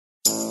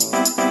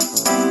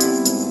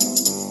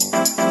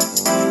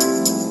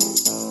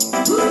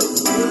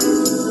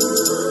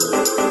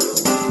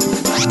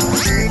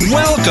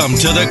Welcome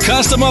to the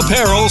Custom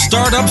Apparel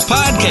Startups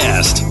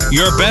Podcast,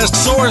 your best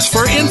source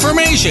for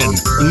information,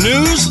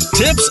 news,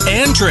 tips,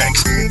 and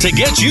tricks to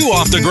get you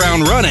off the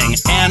ground running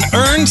and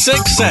earn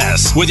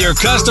success with your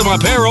custom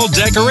apparel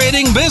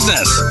decorating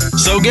business.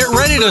 So get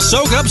ready to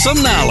soak up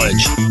some knowledge.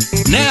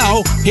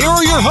 Now, here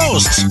are your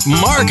hosts,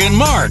 Mark and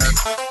Mark.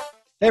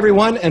 Hey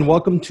everyone, and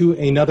welcome to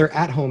another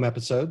at-home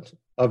episode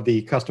of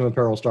the Custom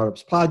Apparel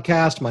Startups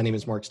Podcast. My name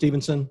is Mark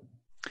Stevenson.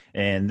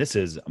 And this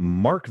is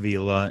Mark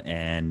Vila,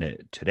 and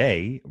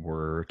today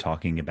we're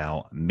talking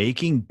about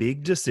making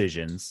big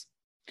decisions,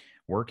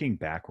 working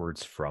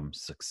backwards from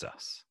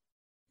success.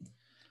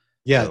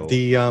 Yeah, so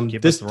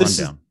this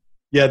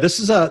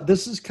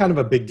is kind of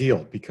a big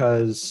deal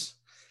because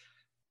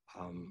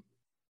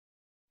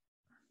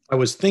I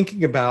was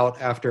thinking about,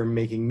 after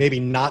making maybe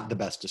not the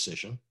best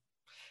decision,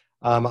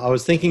 I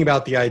was thinking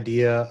about the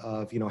idea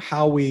of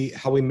how we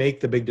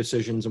make the big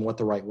decisions and what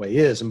the right way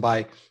is, and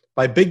by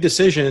big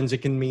decisions, it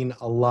can mean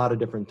a lot of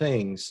different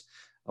things,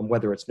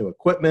 whether it's new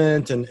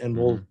equipment and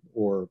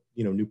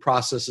new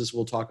processes.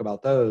 We'll talk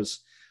about those.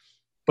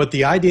 But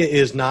the idea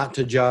is not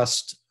to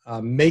just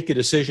make a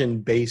decision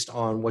based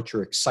on what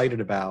you're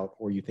excited about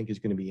or you think is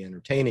going to be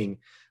entertaining,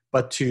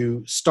 but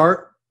to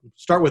start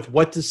with,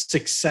 what does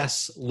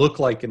success look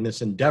like in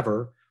this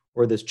endeavor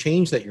or this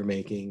change that you're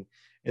making,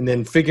 and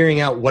then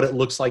figuring out what it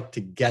looks like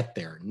to get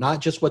there,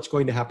 not just what's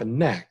going to happen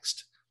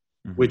next,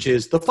 which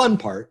is the fun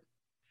part,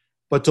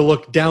 but to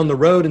look down the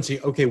road and see,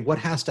 okay, what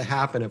has to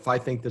happen if I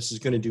think this is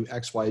going to do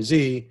X, Y,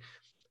 Z?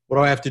 What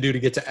do I have to do to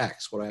get to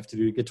X? What do I have to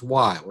do to get to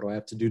Y? What do I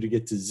have to do to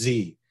get to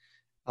Z?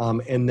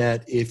 And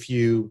that if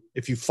you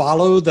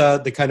follow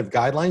the kind of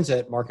guidelines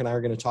that Mark and I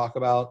are going to talk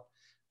about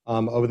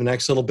over the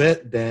next little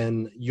bit,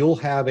 then you'll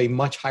have a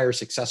much higher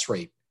success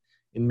rate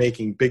in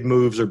making big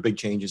moves or big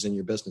changes in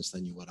your business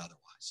than you would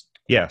otherwise.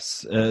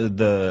 Yes,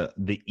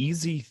 the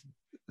easy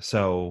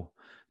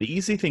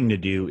thing to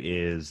do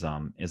is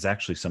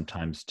actually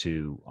sometimes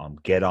to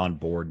get on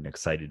board and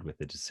excited with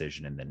the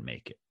decision and then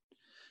make it.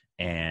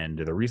 And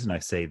the reason I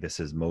say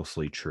this is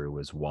mostly true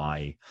is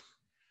why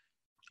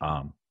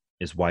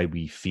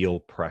we feel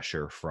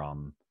pressure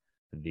from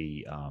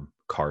the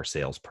car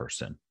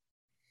salesperson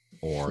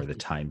or the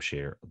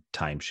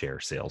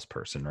timeshare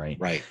salesperson, right?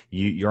 Right.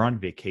 You're on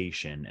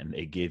vacation and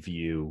they give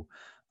you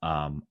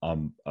a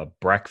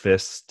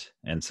breakfast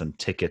and some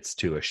tickets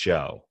to a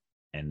show,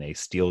 and they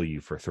steal you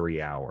for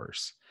 3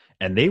 hours,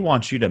 and they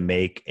want you to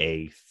make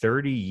a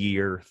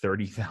 30-year,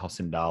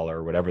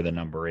 $30,000, whatever the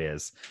number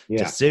is,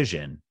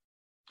 decision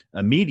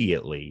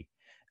immediately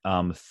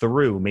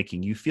through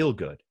making you feel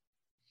good.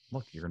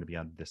 Look, you're going to be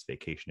on this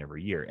vacation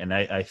every year. And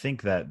I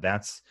think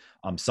that's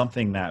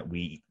something that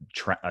a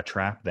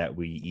trap that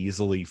we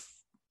easily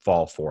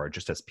fall for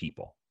just as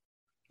people.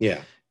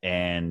 Yeah.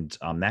 And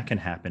that can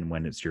happen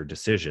when it's a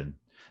decision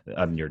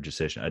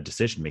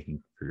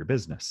making for your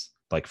business.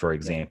 Like, for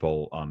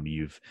example,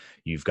 you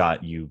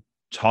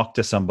talk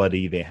to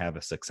somebody, they have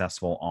a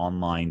successful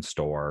online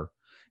store,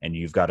 and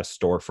you've got a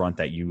storefront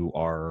that you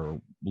are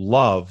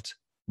loved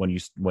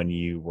when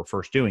you were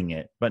first doing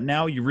it, but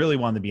now you really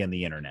want to be in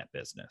the internet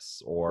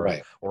business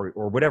or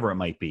whatever it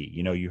might be.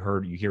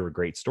 You hear a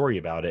great story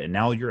about it, and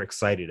now you're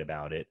excited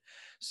about it.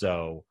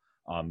 So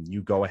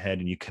you go ahead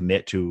and you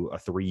commit to a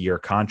 3-year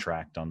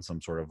contract on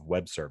some sort of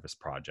web service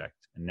project,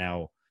 and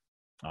now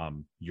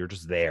you're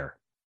just there.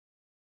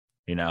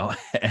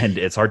 And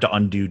it's hard to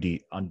undo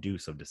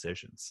some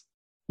decisions.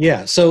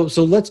 Yeah. So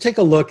let's take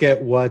a look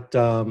at what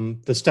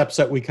the steps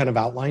that we kind of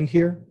outlined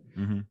here,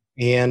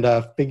 and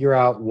figure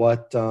out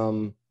what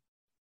the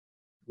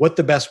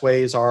best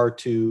ways are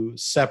to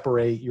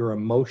separate your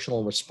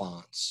emotional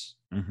response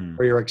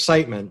or your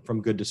excitement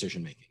from good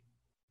decision making.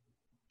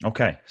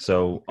 Okay.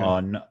 So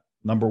on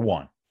number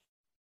one,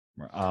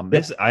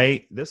 this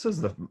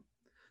is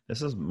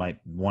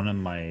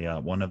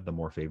one of the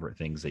more favorite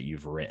things that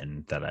you've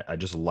written, that I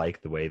just like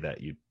the way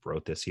that you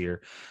wrote this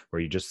here,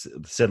 where you just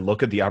said,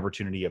 look at the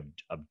opportunity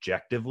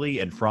objectively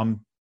and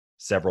from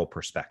several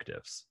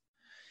perspectives.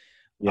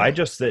 Yeah.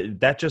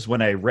 That just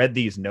when I read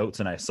these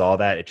notes and I saw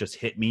that, it just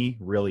hit me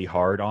really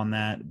hard on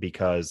that,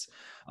 because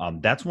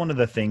that's one of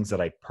the things that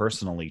I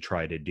personally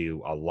try to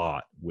do a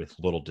lot with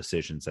little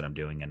decisions that I'm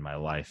doing in my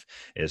life,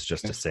 is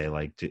just to say,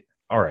 like,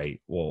 all right,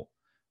 well,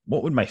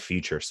 what would my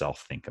future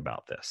self think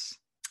about this?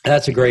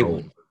 That's a great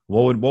one.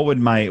 What would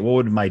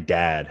my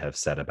dad have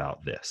said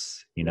about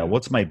this?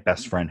 What's my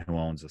best friend who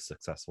owns a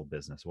successful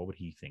business? What would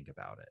he think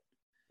about it?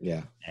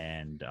 Yeah.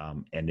 And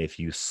if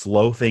you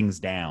slow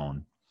things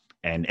down,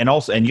 and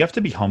you have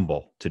to be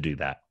humble to do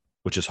that,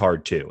 which is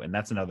hard too. And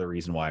that's another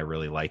reason why I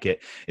really like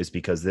it, is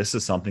because this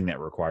is something that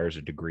requires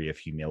a degree of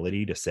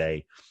humility to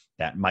say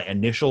that my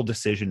initial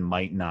decision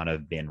might not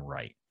have been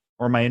right,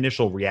 or my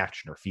initial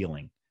reaction or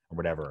feeling or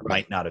whatever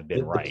might not have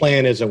been right. The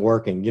plan isn't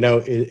working.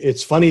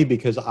 It's funny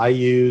because I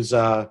used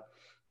to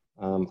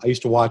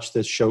watch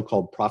this show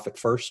called Profit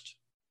First,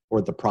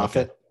 or The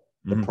Profit.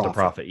 Okay. The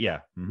Profit, yeah.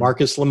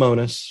 Marcus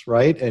Lemonis,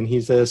 right? And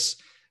he's this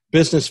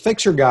business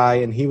fixer guy,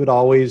 and he would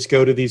always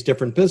go to these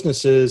different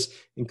businesses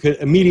and could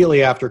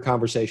immediately after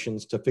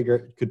conversations could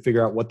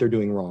figure out what they're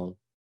doing wrong,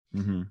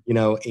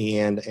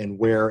 and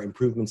where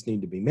improvements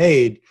need to be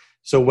made.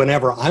 So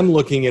whenever I'm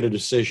looking at a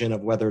decision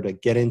of whether to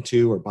get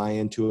into or buy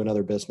into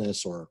another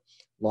business or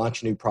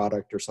launch a new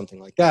product or something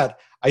like that,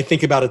 I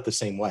think about it the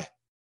same way.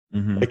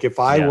 Mm-hmm. Like if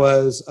I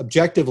was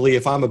objectively,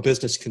 if I'm a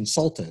business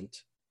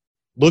consultant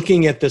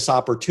looking at this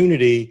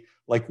opportunity,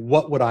 like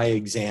what would I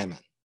examine?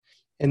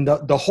 And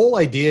the whole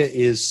idea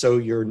is so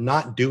you're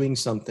not doing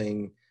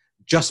something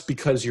just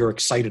because you're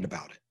excited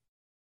about it,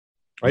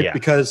 right? Yeah.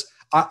 Because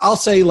I'll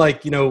say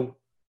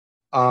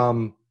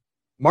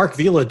Mark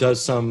Vila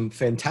does some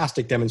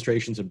fantastic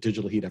demonstrations of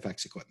digital heat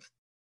FX equipment,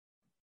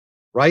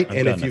 right?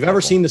 And if you've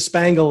ever seen the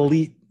Spangle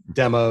Elite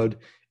demoed,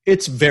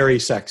 it's very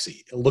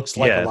sexy. It looks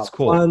like a lot of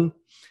fun.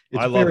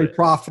 It's very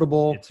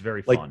profitable. It's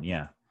very fun.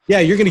 Yeah,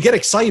 you're going to get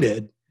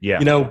excited.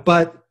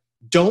 But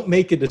don't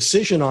make a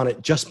decision on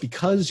it just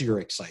because you're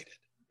excited.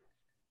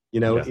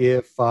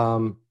 If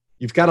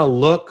you've got to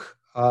look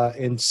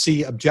and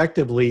see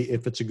objectively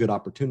if it's a good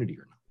opportunity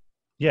or not.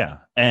 Yeah.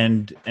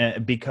 And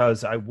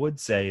because I would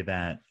say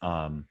that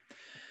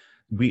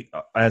we,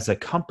 as a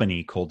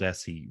company,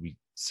 Coldesi, we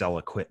sell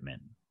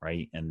equipment,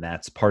 right? And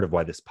that's part of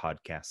why this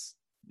podcast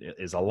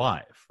is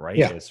alive, right?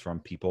 Yeah. Is from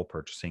people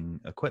purchasing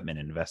equipment,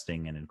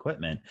 investing in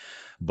equipment.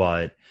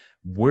 But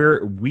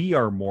we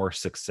are more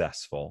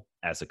successful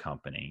as a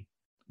company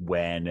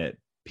when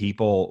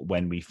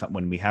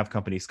we have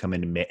companies come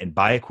in and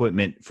buy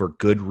equipment for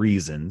good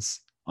reasons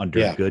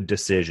under good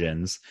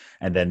decisions,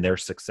 and then they're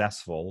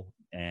successful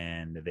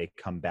and they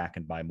come back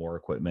and buy more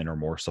equipment or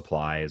more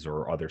supplies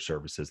or other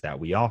services that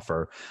we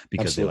offer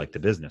because they like the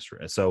business.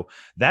 So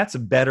that's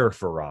better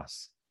for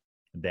us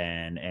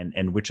than,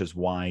 and which is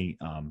why,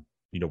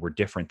 we're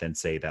different than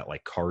say that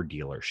like car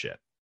dealership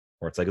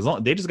where it's like, as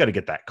long they just got to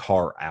get that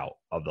car out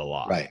of the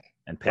lot. Right.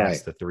 And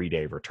pass the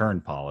 3-day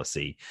return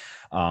policy.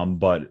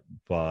 But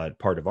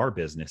part of our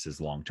business is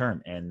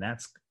long-term. And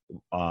that's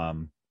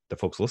the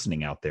folks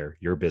listening out there,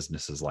 your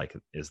business is like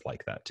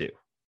that too.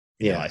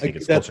 Yeah. I think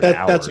it's closer to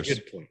ours. That's a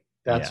good point.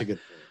 That's a good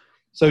point.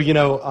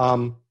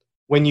 So,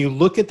 when you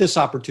look at this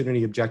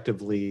opportunity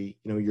objectively,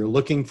 you're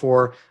looking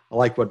for,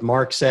 like what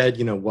Mark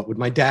said, what would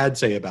my dad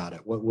say about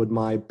it? What would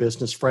my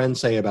business friend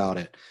say about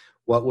it?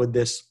 What would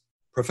this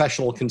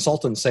professional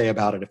consultant say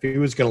about it if he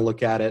was going to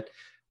look at it?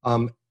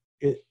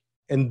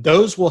 And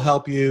those will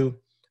help you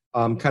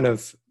kind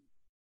of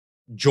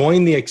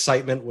join the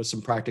excitement with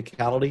some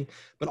practicality,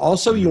 but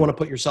also you want to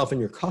put yourself in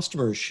your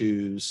customer's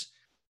shoes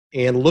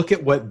and look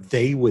at what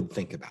they would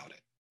think about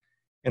it.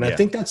 And I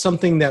think that's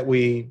something that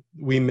we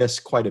miss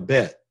quite a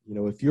bit.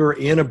 If you're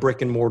in a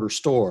brick and mortar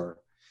store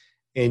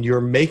and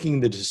you're making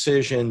the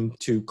decision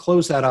to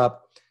close that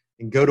up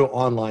and go to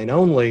online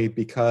only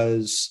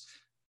because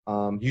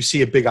you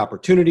see a big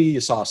opportunity,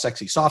 you saw a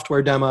sexy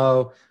software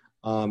demo,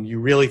 you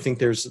really think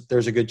there's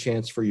a good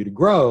chance for you to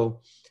grow,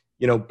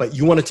 but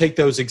you want to take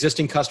those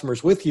existing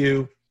customers with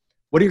you.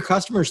 What do your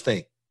customers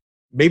think?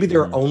 Maybe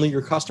they're only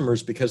your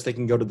customers because they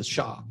can go to the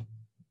shop.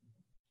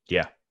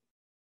 Yeah.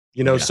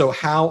 So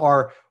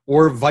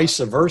or vice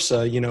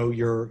versa,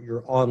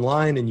 you're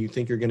online and you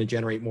think you're going to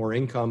generate more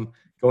income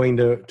going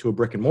to a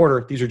brick and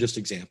mortar. These are just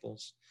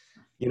examples.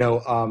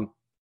 None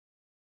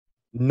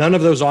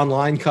of those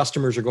online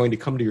customers are going to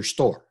come to your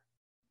store.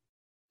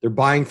 They're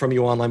buying from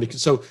you online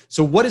because so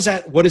what is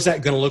that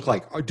going to look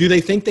like? Or do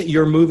they think that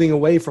you're moving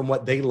away from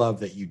what they love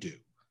that you do?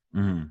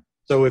 Mm-hmm.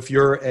 So if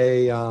you're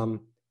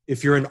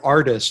an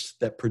artist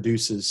that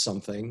produces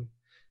something,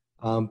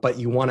 but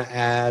you want to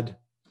add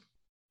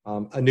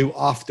a new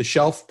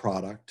off-the-shelf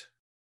product,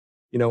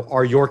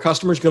 are your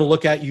customers going to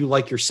look at you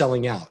like you're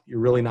selling out? You're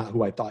really not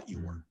who I thought you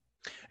were.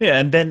 Yeah,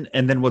 and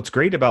then what's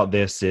great about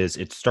this is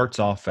it starts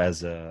off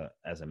as a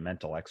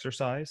mental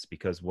exercise,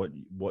 because what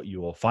you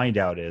will find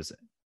out is,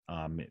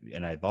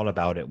 and I thought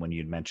about it when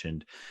you'd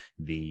mentioned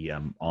the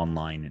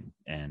online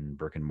and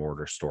brick and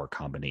mortar store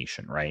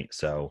combination, right?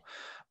 So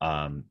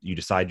you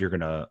decide you're going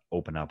to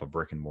open up a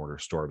brick and mortar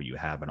store, but you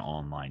have an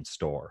online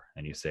store,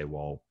 and you say,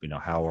 well,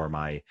 how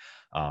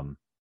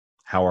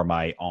are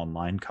my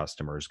online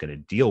customers going to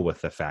deal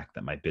with the fact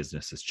that my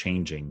business is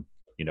changing?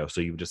 So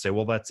you would just say,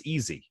 well, that's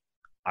easy.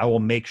 I will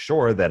make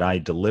sure that I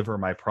deliver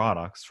my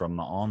products from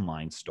the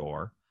online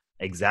store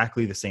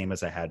exactly the same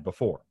as I had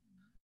before.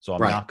 So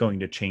I'm not going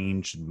to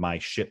change my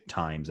ship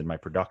times and my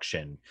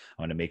production.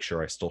 I'm going to make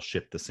sure I still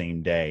ship the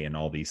same day and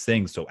all these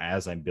things. So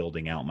as I'm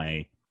building out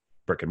my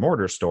brick and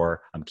mortar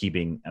store, I'm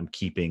keeping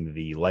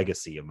the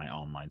legacy of my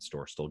online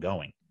store still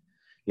going.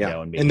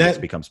 Yeah. And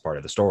that becomes part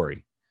of the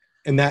story.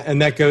 And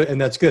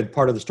that's good.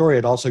 Part of the story.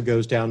 It also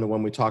goes down to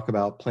when we talk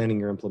about planning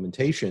your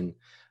implementation,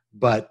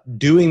 but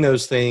doing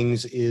those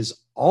things is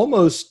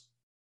almost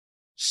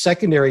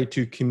secondary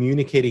to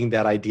communicating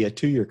that idea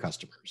to your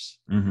customers.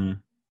 Mm-hmm.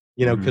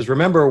 Because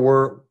remember,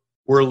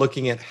 we're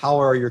looking at how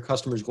are your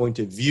customers going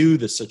to view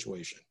the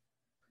situation?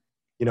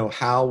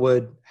 How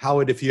would,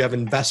 if you have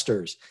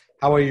investors,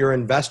 how are your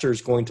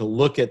investors going to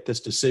look at this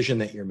decision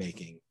that you're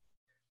making?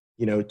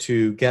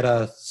 to get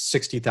a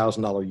 $60,000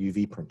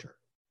 UV printer.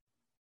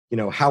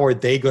 How are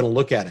they going to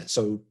look at it?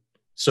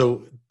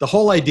 So the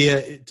whole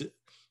idea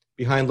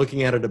behind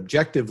looking at it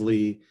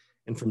objectively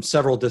and from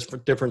several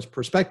different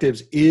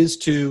perspectives is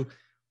to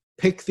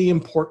pick the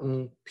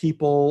important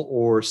people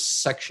or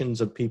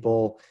sections of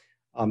people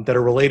that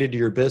are related to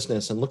your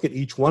business and look at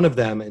each one of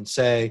them and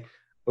say,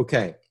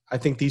 okay, I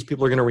think these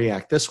people are going to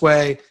react this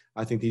way.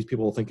 I think these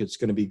people will think it's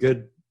going to be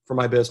good for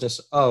my business.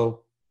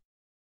 Oh,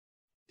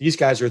 these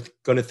guys are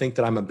going to think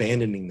that I'm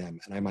abandoning them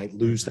and I might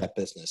lose that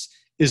business.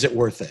 Is it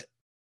worth it?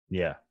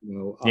 Yeah.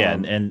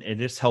 And it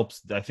just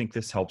helps. I think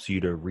this helps you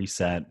to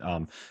reset,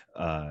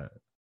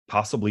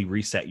 possibly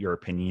reset your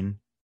opinion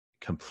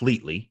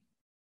completely.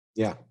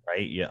 Yeah.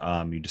 Right.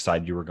 Yeah. You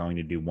decide you were going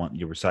to do one.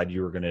 You decide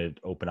you were going to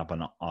open up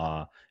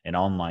an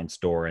online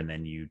store, and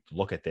then you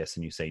look at this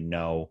and you say,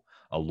 no,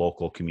 a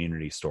local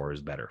community store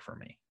is better for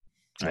me.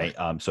 Right.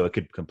 So it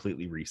could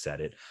completely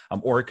reset it,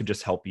 or it could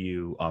just help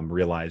you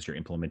realize your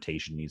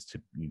implementation needs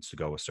to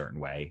go a certain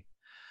way.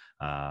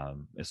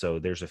 So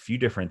there's a few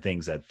different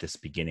things that this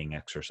beginning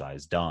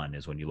exercise done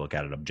is when you look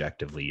at it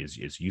objectively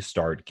is you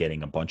start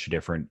getting a bunch of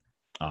different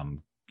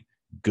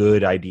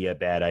good idea,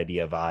 bad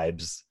idea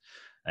vibes,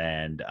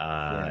 and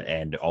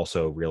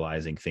also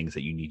realizing things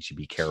that you need to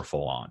be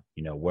careful on.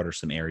 What are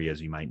some areas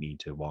you might need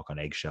to walk on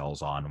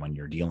eggshells on when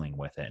you're dealing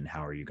with it, and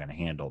how are you going to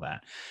handle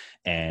that?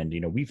 And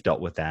we've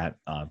dealt with that.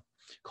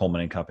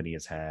 Coleman and Company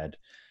has had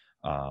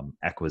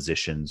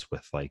acquisitions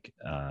with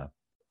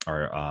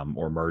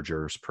or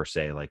mergers per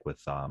se, like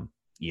with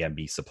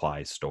EMB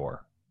Supply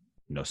Store,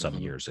 some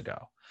years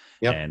ago.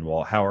 Yep. And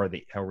how are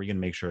we going to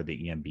make sure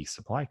the EMB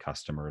Supply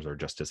customers are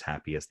just as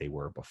happy as they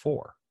were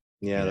before?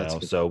 Yeah, that's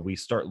good. So we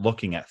start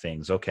looking at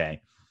things.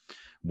 Okay,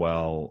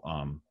 well,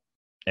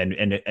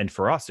 and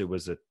for us, it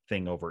was a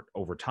thing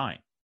over time.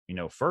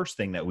 First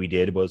thing that we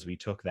did was we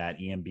took that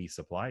EMB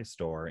Supply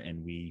Store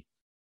and we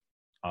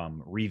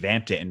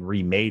revamped it and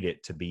remade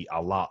it to be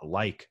a lot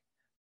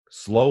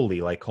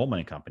slowly like Coleman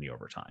and Company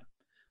over time.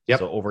 Yep.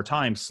 So over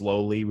time,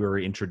 slowly we were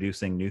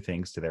introducing new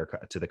things to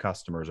the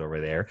customers over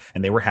there,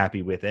 and they were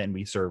happy with it. And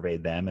we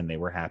surveyed them, and they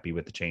were happy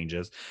with the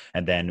changes.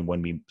 And then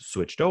when we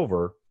switched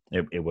over,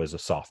 it was a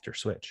softer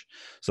switch.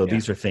 So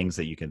these are things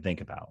that you can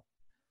think about.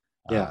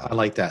 Yeah, I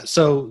like that.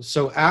 So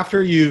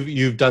after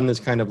you've done this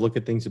kind of look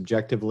at things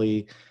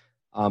objectively,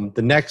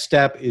 the next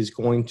step is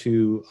going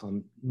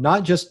to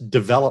not just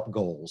develop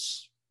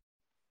goals,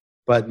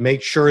 but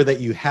make sure that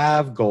you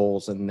have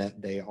goals and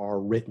that they are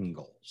written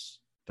goals.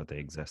 That they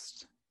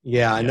exist.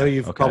 Yeah, I know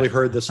you've probably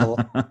heard this a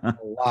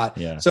lot.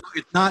 Yeah. So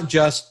it's not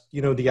just,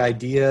 the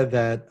idea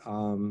that,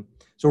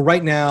 so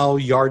right now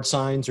yard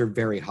signs are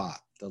very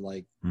hot.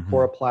 The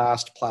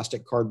Coroplast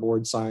plastic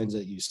cardboard signs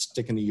that you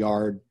stick in the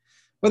yard,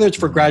 whether it's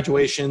for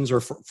graduations or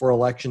for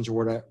elections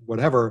or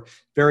whatever,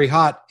 very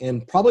hot.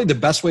 And probably the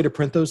best way to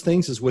print those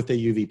things is with a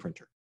UV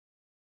printer.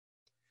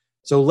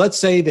 So let's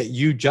say that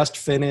you just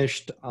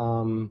finished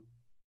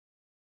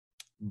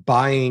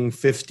buying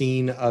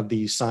 15 of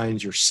these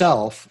signs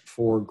yourself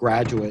for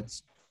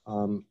graduates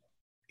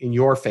in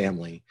your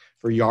family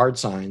for yard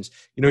signs.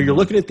 You're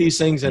looking at these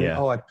things and,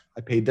 I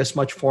paid this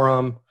much for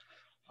them.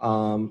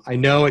 I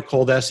know at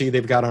Cold Essie,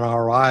 they've got an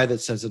ROI that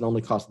says it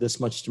only costs this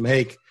much to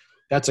make.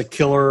 That's a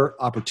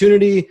killer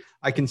opportunity.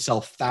 I can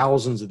sell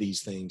thousands of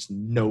these things,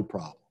 no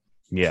problem.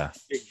 Yeah.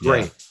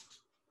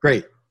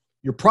 Great.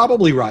 You're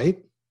probably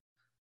right.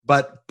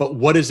 But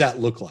what does that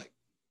look like?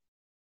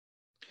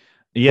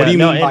 Yeah. What do you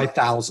mean by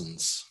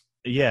thousands?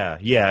 Yeah.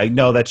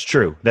 No, that's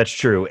true.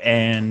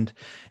 And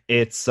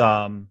it's,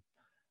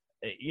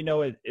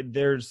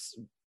 there's,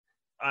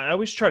 I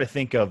always try to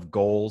think of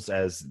goals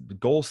as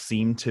goals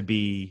seem to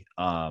be,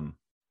 I'm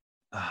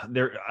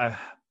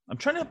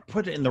trying to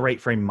put it in the right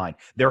frame of mind.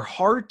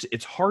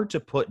 It's hard to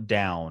put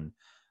down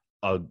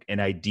an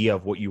idea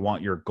of what you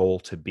want your goal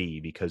to be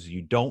because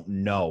you don't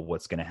know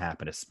what's going to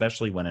happen,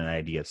 especially when an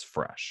idea is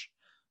fresh.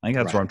 I think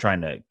that's where I'm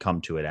trying to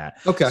come to it at.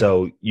 Okay.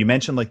 So you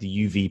mentioned like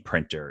the UV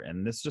printer,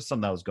 and this is just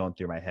something that was going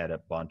through my head a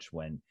bunch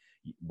when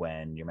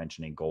you're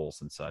mentioning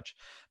goals and such.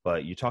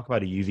 But you talk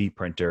about a UV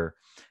printer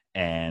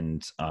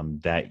and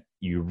that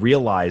you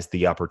realize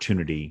the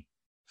opportunity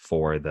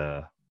for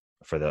the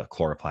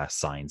chloroplast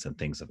signs and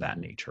things of that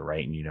nature,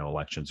 right? And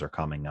elections are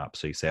coming up,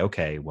 so you say,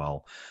 okay,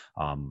 well,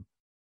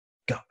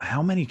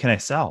 how many can I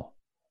sell?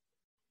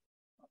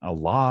 A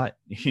lot,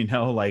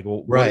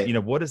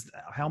 what is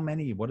how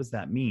many? What does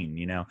that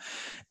mean?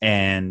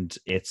 And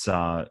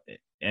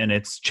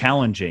it's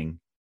challenging,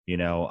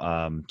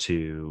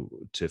 to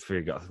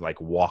figure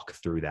out, walk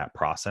through that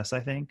process,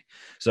 I think.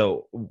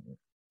 So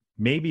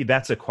maybe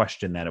that's a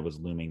question that it was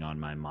looming on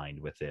my mind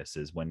with this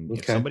is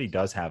if somebody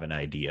does have an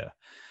idea,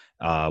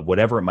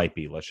 whatever it might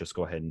be, let's just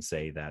go ahead and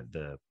say that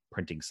the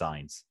printing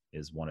signs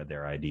is one of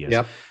their ideas.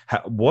 Yep.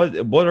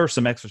 What are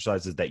some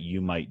exercises that you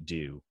might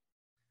do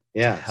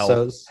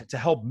to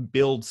help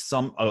build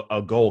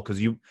a goal?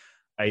 Because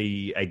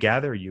I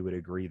gather you would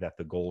agree that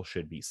the goal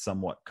should be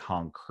somewhat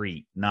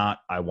concrete, not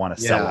I want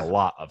to sell a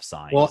lot of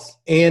signs. Well,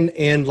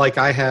 and like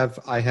I have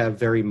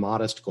very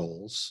modest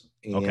goals,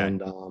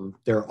 and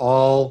they're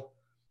all,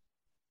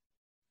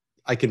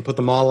 I can put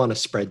them all on a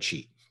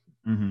spreadsheet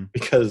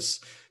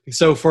because,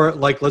 so for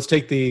like, let's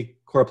take the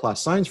Coroplast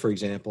signs, for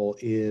example,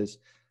 is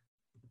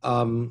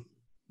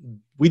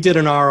we did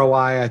an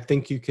ROI. I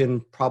think you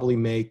can probably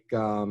make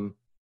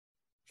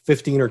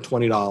 $15 or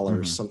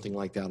 $20, something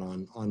like that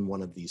on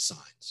one of these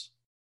signs.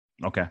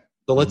 Okay.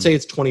 So let's say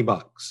it's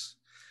 $20.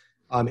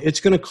 It's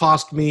going to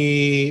cost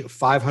me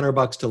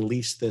 $500 to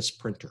lease this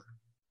printer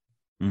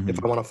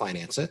if I want to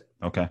finance it.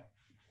 Okay.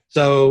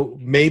 So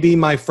maybe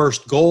my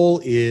first goal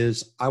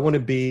is I want to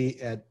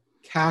be at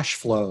cash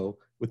flow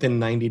within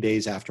 90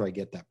 days after I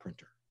get that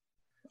printer.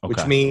 Okay.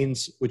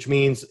 Which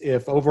means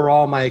if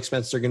overall my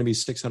expenses are going to be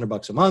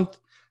 $600 a month,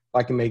 if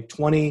I can make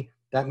 20,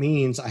 that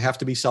means I have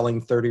to be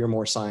selling 30 or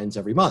more signs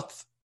every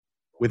month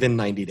within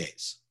 90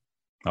 days.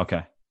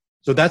 Okay.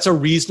 So that's a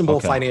reasonable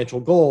financial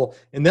goal.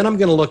 And then I'm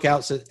going to look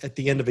out, so at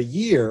the end of a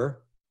year,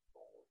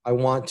 I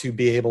want to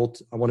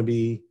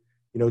be,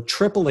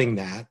 tripling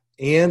that.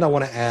 And I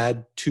want to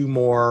add 2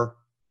 more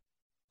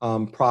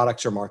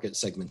products or market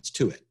segments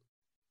to it,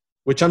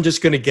 which I'm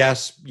just going to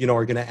guess,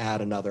 are going to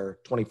add another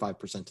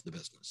 25% to the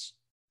business.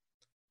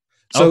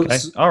 So, okay.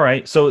 All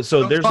right. So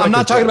there's, I'm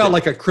not talking about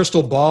like a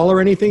crystal ball or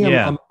anything.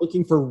 I'm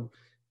looking for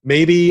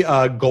maybe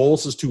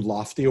goals is too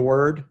lofty a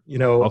word,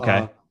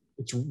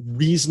 it's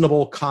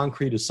reasonable,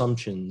 concrete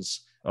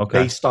assumptions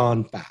based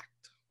on fact.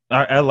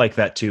 I like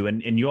that too.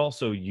 And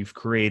you've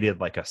created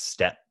like a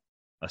step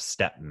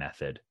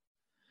method,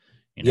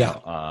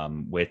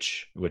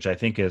 which I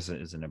think is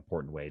an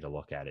important way to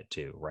look at it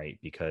too, right?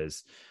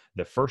 Because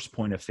the first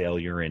point of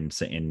failure in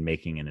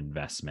making an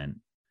investment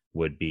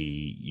would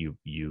be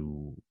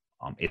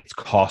it's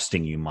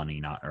costing you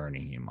money, not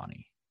earning you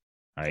money.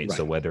 Right.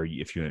 So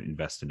if you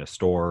invest in a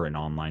store, an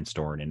online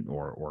store,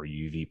 or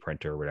UV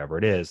printer, whatever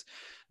it is,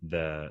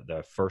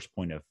 the first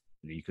point of,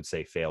 you could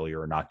say,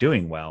 failure or not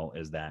doing well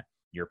is that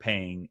you're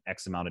paying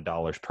X amount of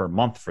dollars per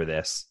month for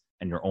this,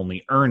 and you're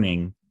only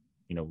earning,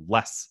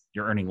 less.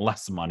 You're earning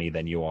less money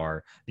than you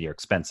are your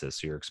expenses.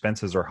 So your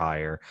expenses are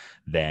higher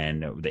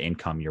than the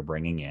income you're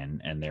bringing in,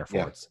 and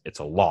therefore it's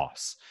a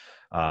loss,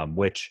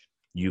 which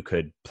you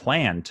could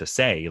plan to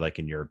say, like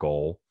in your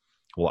goal,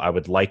 well, I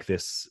would like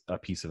this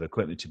piece of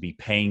equipment to be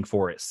paying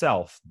for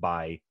itself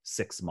by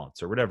 6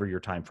 months or whatever your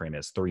time frame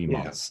is, 3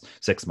 months,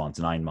 6 months,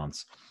 9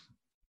 months,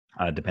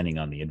 depending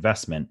on the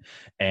investment.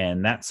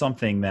 And that's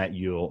something that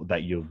you'll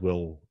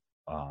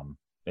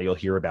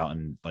hear about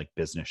in like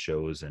business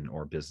shows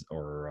or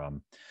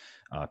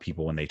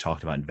people when they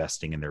talked about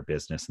investing in their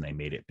business and they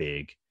made it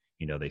big.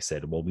 They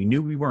said, well, we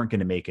knew we weren't going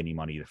to make any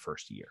money the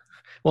first year.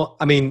 Well,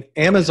 I mean,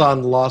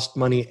 Amazon lost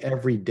money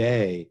every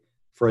day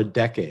for a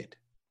decade.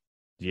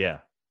 Yeah.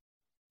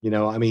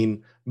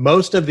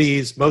 Most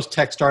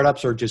tech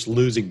startups are just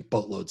losing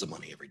boatloads of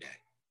money every day.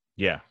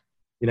 Yeah.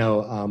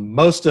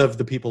 Most of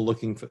the people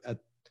listening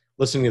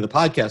to the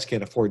podcast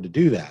can't afford to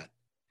do that.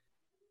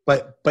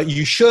 But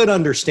you should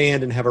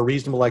understand and have a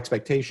reasonable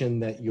expectation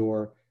that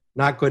you're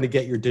not going to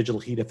get your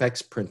digital heat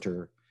effects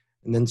printer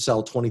and then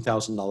sell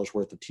 $20,000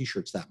 worth of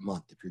t-shirts that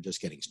month if you're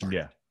just getting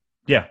started.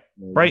 Yeah.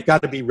 Right. You've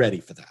got to be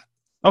ready for that.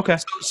 Okay.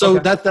 So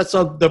that's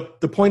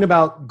the point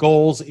about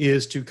goals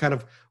is to kind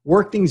of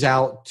work things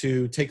out,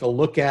 to take a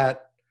look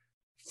at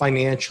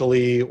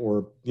financially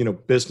or,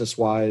 business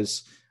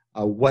wise,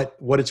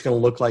 what it's going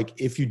to look like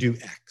if you do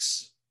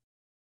X,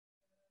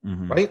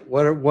 right?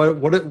 What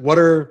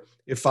are,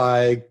 if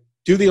I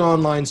do the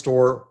online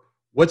store,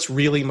 what's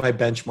really my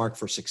benchmark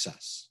for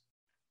success?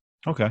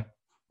 Okay.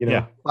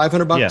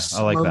 $500. Yeah,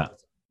 I like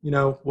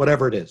that.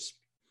 Whatever it is.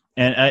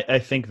 And I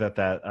think that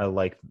I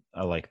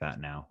like that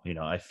now.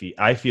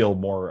 I feel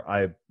more,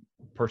 I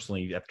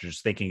personally, after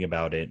just thinking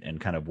about it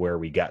and kind of where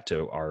we got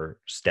to our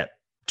step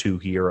 2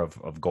 here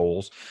of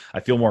goals,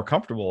 I feel more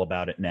comfortable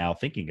about it now,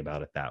 thinking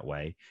about it that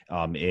way.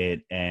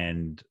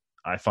 And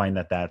I find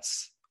that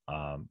that's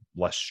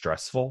less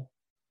stressful.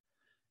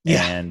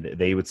 Yeah. And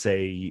they would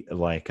say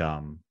like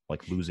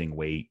losing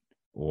weight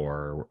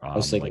or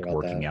like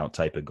working out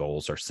type of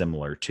goals are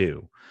similar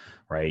too,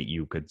 right?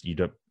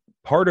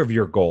 Part of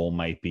your goal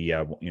might be,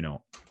 I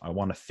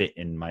want to fit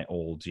in my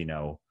old,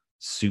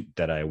 suit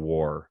that I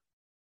wore,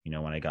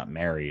 when I got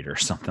married or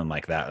something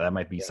like that. That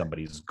might be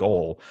somebody's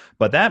goal,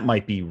 but that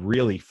might be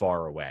really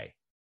far away.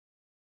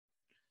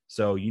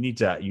 So you need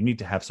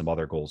to have some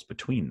other goals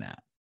between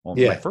that. Well,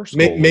 my first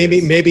goal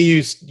maybe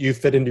you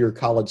fit into your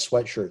college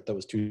sweatshirt that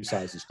was 2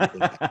 sizes.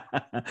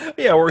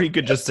 Yeah, or you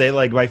could just say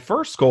like, my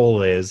first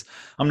goal is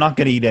I'm not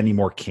going to eat any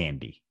more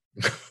candy.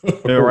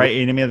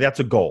 Right. And that's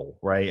a goal,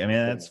 right?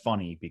 That's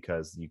funny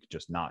because you could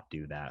just not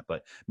do that.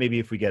 But maybe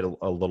if we get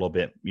a little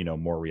bit,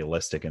 more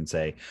realistic and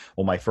say,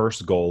 well, my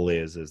first goal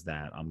is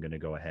that I'm going to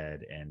go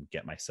ahead and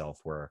get myself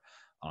where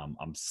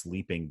I'm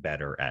sleeping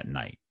better at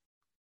night,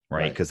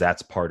 right? Because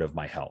that's part of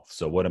my health.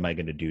 So what am I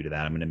going to do to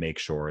that? I'm going to make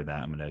sure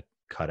that I'm going to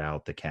cut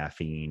out the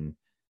caffeine,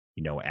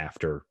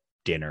 after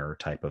dinner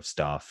type of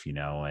stuff,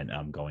 and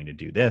I'm going to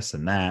do this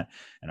and that,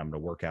 and I'm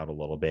going to work out a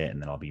little bit,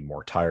 and then I'll be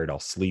more tired. I'll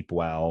sleep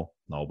well.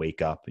 I'll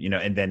wake up,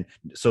 and then,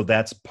 so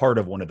that's part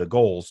of one of the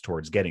goals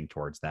towards getting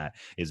towards that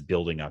is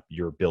building up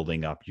your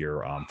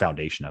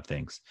foundation of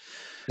things.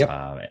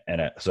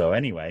 Yep. So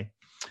anyway,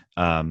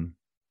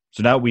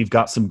 so now we've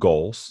got some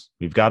goals.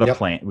 We've got a Yep.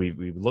 plan.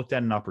 We've looked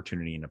at an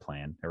opportunity and a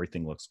plan.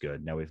 Everything looks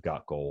good. Now we've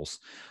got goals.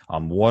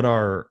 What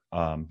are,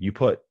 you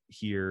put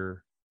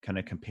here, kind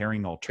of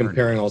comparing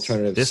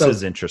alternatives. This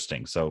is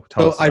interesting. So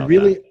tell us about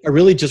that. I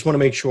really just want to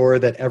make sure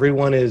that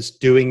everyone is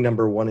doing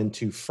number 1 and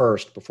 2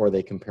 first before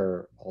they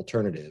compare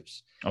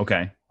alternatives.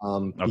 Okay.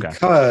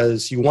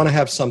 Because you want to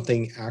have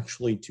something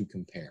actually to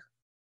compare.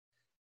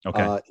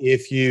 Okay.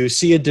 If you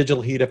see a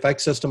digital heat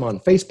effect system on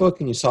Facebook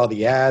and you saw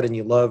the ad and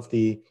you love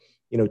the,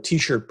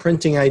 t-shirt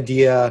printing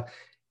idea,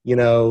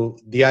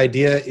 the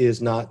idea is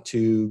not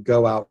to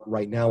go out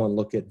right now and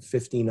look at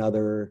 15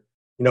 other,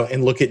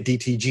 and look at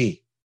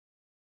DTG.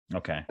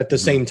 Okay. At the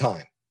same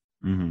time.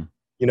 Mm-hmm.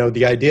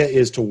 The idea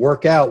is to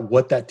work out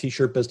what that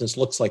t-shirt business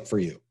looks like for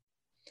you.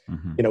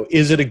 Mm-hmm.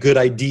 Is it a good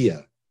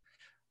idea?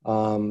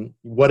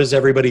 What does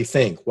everybody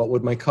think? What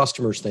would my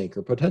customers think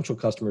or potential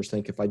customers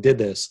think if I did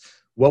this?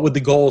 What would the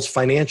goals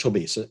financial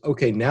be? So,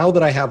 okay, now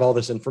that I have all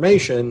this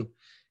information,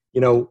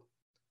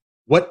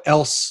 what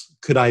else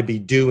could I be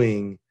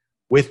doing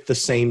with the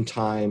same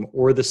time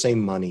or the same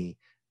money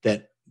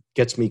that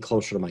gets me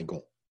closer to my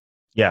goal?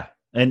 Yeah.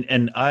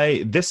 And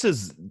this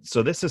is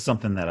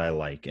something that I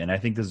like. And I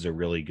think this is a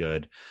really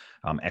good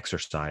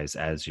exercise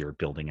as you're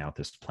building out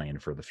this plan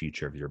for the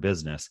future of your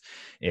business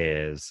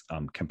is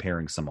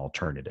comparing some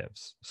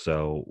alternatives.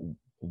 So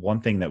one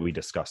thing that we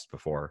discussed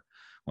before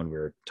when we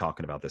were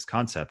talking about this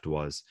concept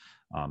was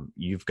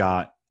you've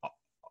got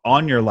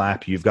on your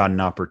lap, you've got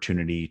an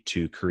opportunity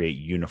to create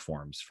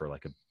uniforms for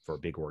a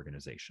big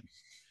organization.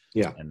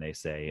 Yeah. And they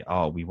say,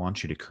 oh, we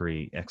want you to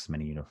create X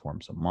many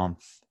uniforms a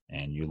month.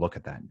 And you look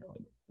at that and you're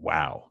like,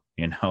 wow,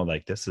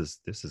 this is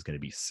going to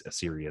be a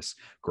serious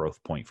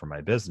growth point for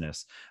my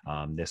business.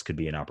 This could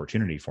be an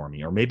opportunity for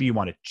me. Or maybe you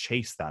want to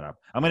chase that up.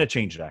 I'm going to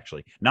change it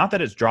actually. Not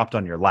that it's dropped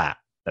on your lap,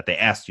 that they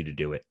asked you to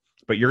do it,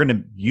 but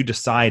you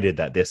decided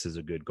that this is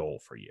a good goal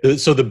for you.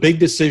 So the big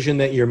decision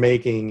that you're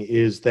making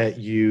is that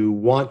you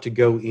want to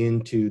go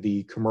into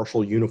the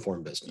commercial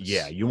uniform business.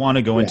 Yeah, you want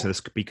to go into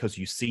this because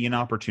you see an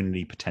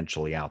opportunity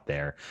potentially out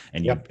there,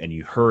 and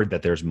you heard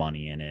that there's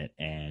money in it,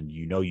 and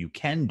you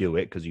can do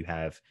it because you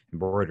have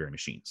embroidery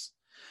machines.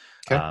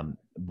 Okay.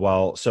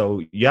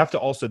 So you have to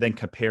also then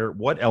compare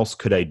what else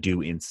could I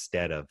do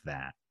instead of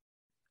that.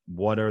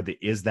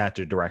 Is that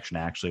the direction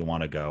I actually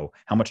want to go?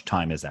 How much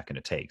time is that going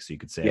to take? So you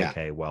could say,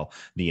 okay, well,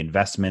 the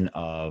investment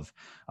of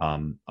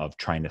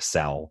trying to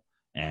sell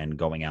and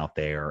going out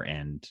there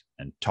and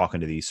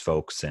talking to these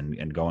folks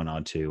and going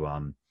on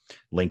to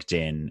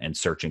LinkedIn and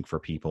searching for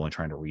people and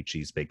trying to reach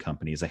these big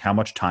companies. Like, how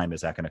much time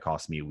is that going to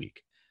cost me a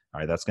week?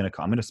 All right,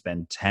 I'm going to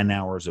spend 10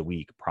 hours a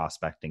week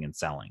prospecting and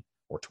selling,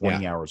 or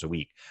 20 hours a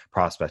week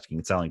prospecting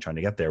and selling, trying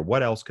to get there.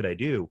 What else could I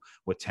do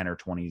with 10 or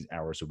 20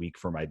 hours a week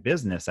for my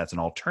business? That's an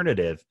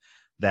alternative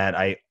that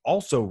I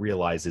also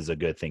realize is a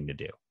good thing to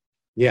do.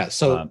 Yeah.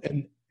 So,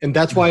 and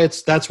that's why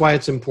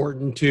it's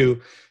important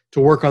to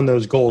work on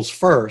those goals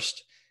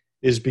first,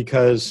 is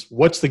because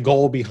what's the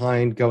goal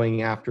behind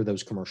going after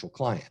those commercial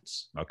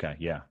clients? Okay.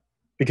 Yeah.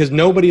 Because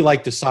nobody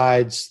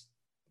decides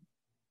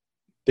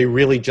they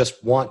really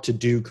just want to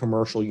do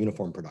commercial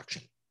uniform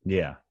production.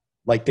 Yeah.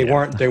 They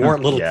weren't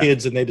little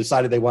kids and they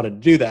decided they wanted to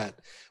do that.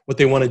 What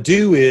they want to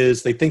do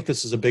is they think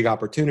this is a big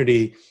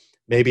opportunity.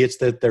 Maybe it's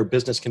that their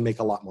business can make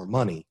a lot more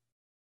money,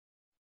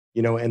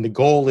 and the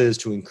goal is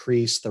to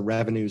increase the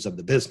revenues of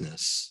the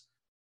business,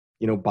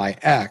 by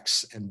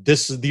X. And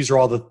this is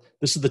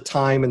the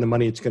time and the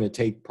money it's going to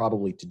take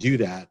probably to do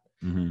that.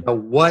 Mm-hmm. Now,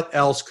 what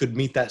else could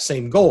meet that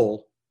same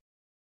goal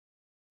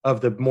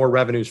of the more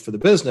revenues for the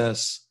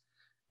business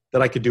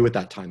that I could do with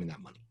that time and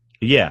that money?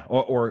 Yeah.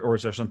 Or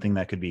is there something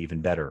that could be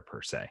even better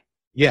per se?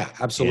 Yeah,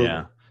 absolutely.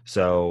 Yeah.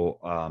 So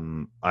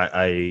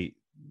I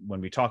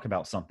when we talk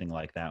about something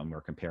like that, and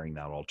we're comparing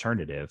that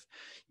alternative,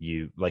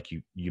 you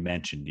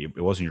mentioned,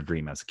 it wasn't your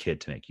dream as a kid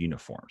to make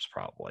uniforms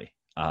probably.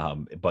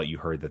 But you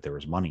heard that there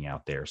was money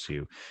out there.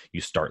 So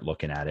you start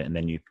looking at it, and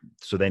then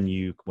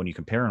when you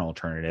compare an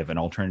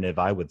alternative,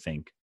 I would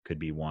think could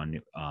be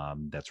one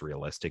that's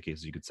realistic,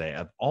 is you could say,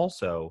 I've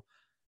also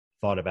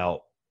thought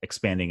about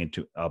expanding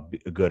into a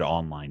good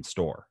online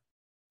store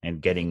and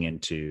getting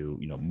into,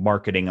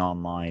 marketing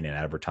online and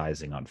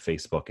advertising on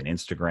Facebook and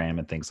Instagram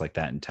and things like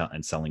that,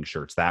 and selling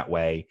shirts that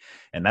way.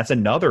 And that's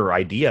another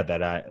idea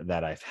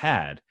that I've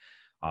had.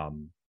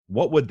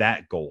 What would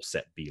that goal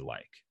set be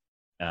like?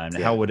 And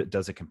how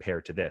does it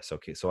compare to this?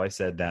 Okay. So I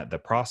said that the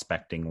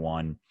prospecting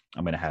one,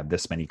 I'm going to have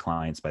this many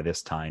clients by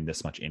this time,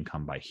 this much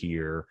income by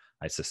here.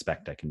 I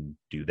suspect I can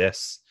do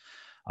this.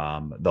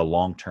 The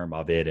long term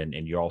of it,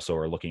 and you also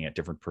are looking at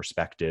different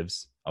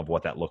perspectives of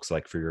what that looks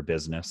like for your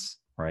business,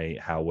 right?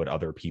 How would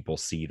other people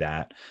see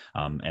that?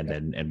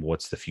 And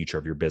what's the future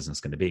of your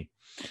business going to be?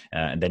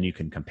 And then you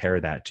can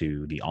compare that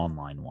to the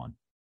online one.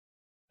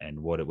 and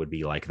what it would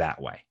be like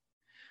that way.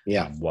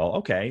 Yeah. Well,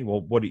 okay.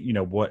 Well,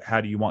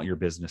 how do you want your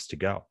business to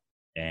go?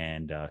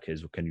 And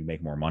because can you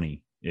make more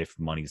money if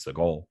money's the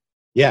goal?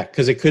 Yeah,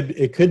 because it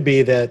could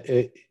be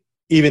that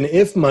even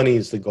if money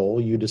is the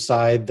goal, you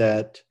decide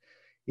that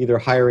either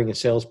hiring a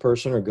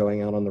salesperson or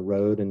going out on the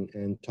road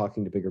and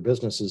talking to bigger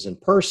businesses in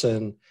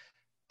person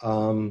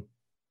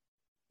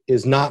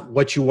is not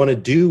what you want to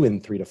do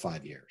in 3 to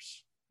 5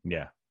 years.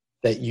 Yeah.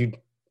 That you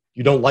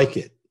don't like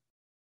it,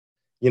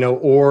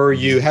 or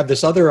you have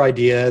this other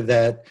idea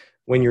that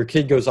when your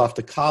kid goes off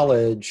to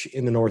college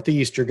in the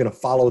Northeast, you're going to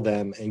follow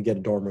them and get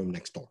a dorm room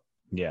next door.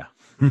 Yeah.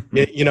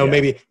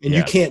 Maybe, and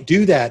you can't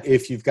do that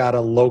if you've got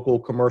a local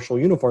commercial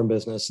uniform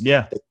business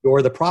that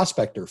you're the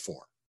prospector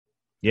for.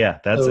 Yeah.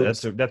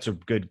 That's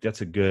a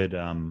good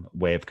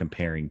way of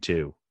comparing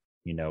too,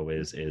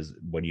 is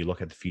when you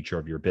look at the future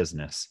of your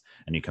business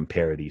and you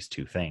compare these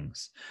two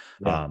things.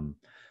 Yeah.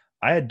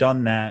 I had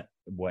done that.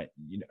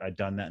 I'd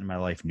done that in my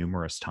life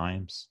numerous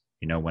times.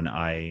 When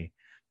I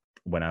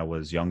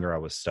was younger, I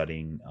was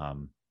studying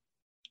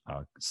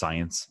the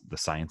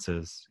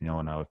sciences,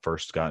 when I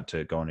first got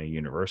to going to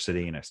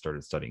university and I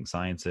started studying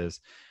sciences.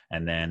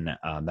 And then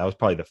that was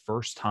probably the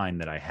first time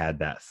that I had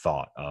that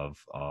thought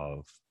of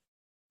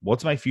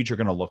what's my future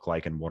going to look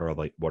like and what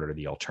are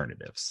the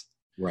alternatives?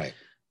 Right.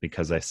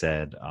 Because I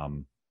said,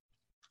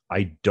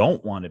 I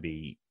don't want to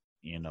be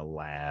in a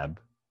lab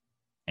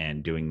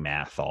and doing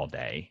math all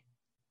day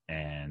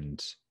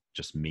and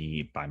just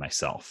me by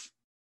myself.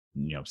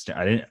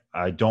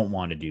 I don't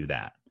want to do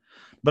that.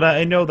 But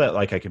I know that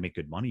I can make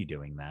good money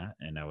doing that,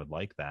 and I would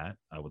like that.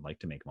 I would like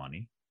to make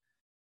money.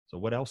 So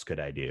what else could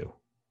I do?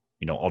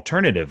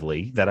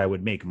 Alternatively, that I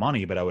would make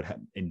money, but I would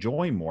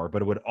enjoy more,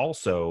 but it would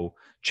also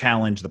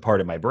challenge the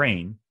part of my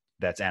brain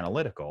that's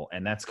analytical.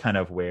 And that's kind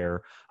of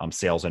where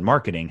sales and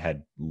marketing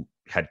had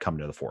come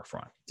to the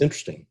forefront. It's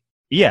interesting.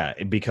 Yeah,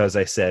 because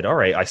I said, all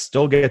right, I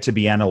still get to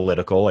be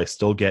analytical. I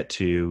still get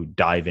to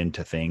dive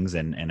into things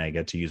and I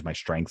get to use my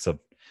strengths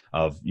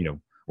of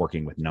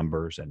working with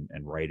numbers and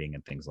writing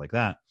and things like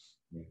that.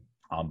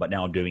 But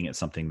now I'm doing it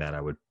something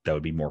that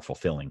would be more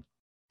fulfilling.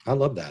 I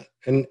love that.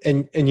 And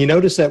you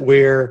notice that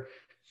we're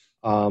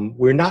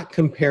not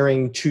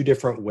comparing two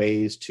different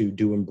ways to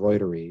do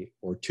embroidery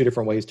or two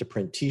different ways to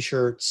print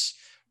t-shirts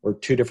or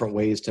two different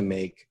ways to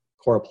make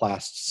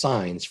Coroplast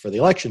signs for the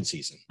election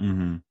season.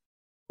 Mm-hmm.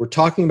 We're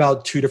talking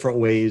about two different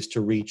ways to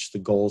reach the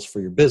goals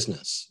for your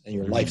business and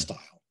your lifestyle.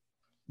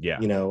 Yeah.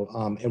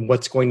 And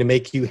what's going to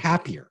make you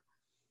happier.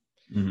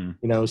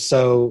 Mm-hmm.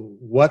 So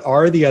what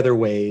are the other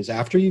ways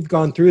after you've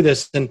gone through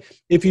this? And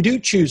if you do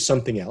choose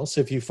something else,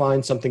 if you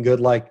find something good,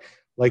 like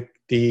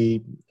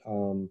the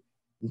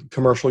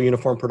commercial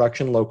uniform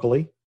production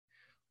locally,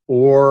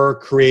 or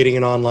creating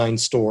an online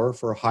store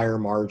for higher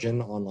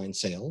margin online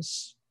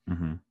sales,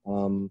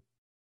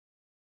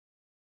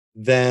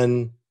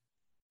 then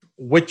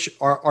which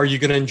are you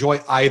going to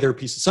enjoy either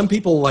piece? Some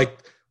people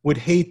would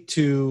hate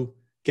to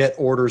get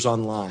orders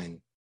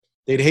online.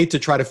 They'd hate to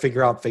try to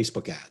figure out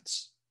Facebook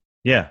ads.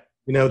 Yeah.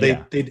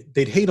 They'd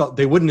hate,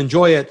 they wouldn't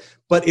enjoy it,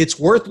 but it's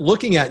worth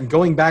looking at and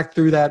going back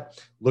through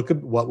that. Look at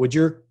what would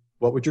your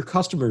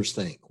customers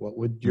think? What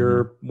would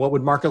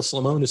Marcus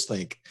Lemonis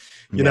think?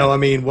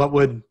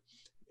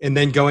 And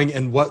then going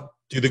and what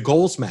do the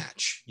goals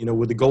match?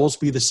 Would the goals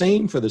be the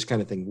same for this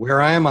kind of thing?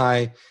 Where am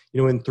I,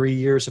 in 3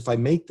 years if I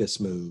make this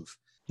move?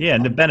 Yeah.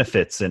 And the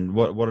benefits and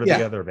what are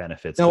the other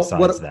benefits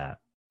besides that?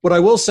 What I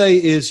will say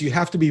is you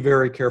have to be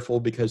very careful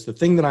because the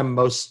thing that I'm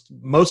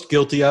most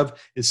guilty of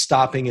is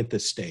stopping at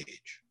this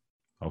stage.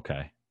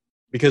 Okay.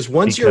 Because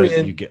you're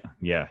in, you get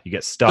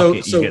stuck.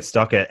 You get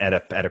stuck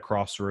at a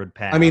crossroad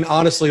path. I mean,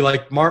 honestly,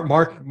 like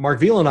Mark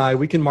Veal and I,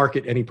 we can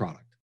market any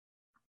product,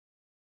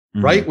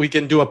 right? We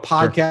can do a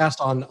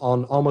podcast on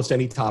almost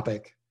any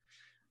topic.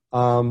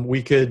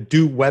 We could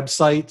do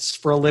websites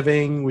for a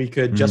living. We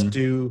could just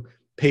do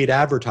paid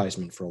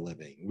advertisement for a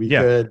living. We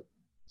could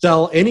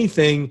sell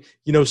anything,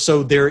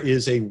 so there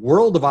is a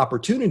world of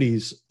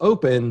opportunities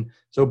open.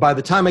 So by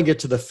the time I get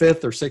to the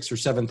 5th or 6th or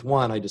 7th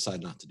one, I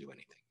decide not to do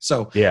anything.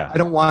 So I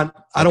don't want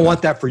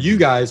that for you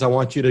guys. I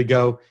want you to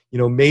go,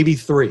 maybe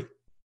 3.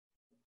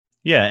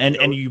 Yeah.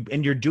 And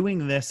you're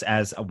doing this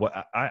as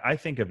what I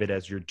think of it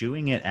as you're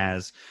doing it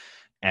as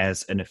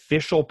an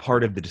official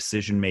part of the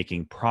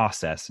decision-making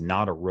process,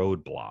 not a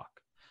roadblock.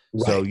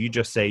 Right. So you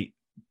just say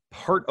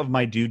part of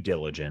my due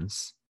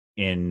diligence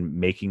in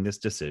making this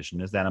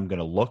decision is that I'm going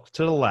to look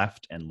to the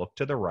left and look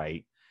to the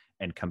right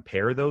and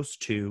compare those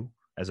two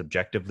as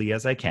objectively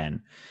as I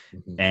can,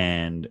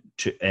 and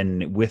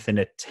with an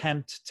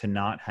attempt to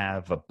not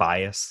have a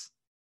bias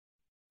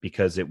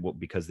because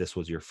this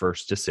was your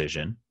first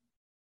decision,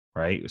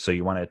 right? So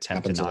you want to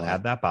attempt to not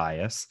have that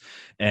bias,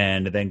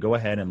 and then go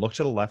ahead and look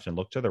to the left and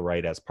look to the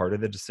right as part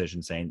of the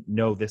decision, saying,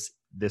 no, this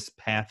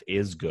path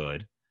is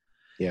good.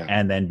 Yeah.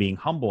 And then being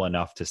humble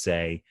enough to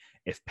say,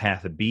 if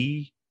path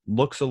B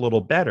looks a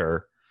little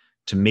better,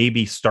 to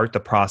maybe start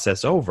the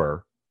process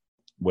over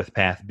with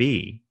path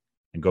B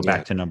and go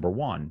back to number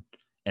 1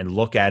 and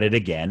look at it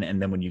again.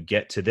 And then when you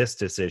get to this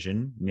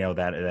decision,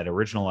 that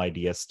original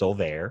idea is still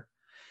there.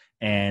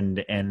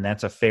 and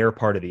that's a fair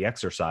part of the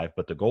exercise,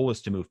 but the goal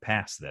is to move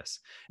past this.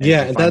 And Yeah,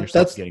 if you and find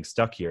yourself that's getting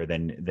stuck here,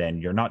 then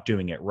you're not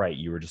doing it right.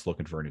 You were just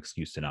looking for an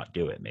excuse to not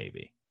do it,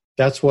 maybe.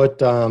 that's what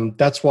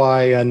that's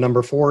why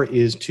number 4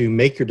 is to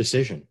make your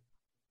decision.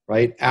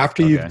 Right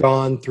after you've Okay.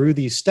 gone through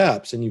these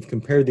steps and you've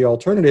compared the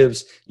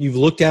alternatives, you've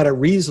looked at it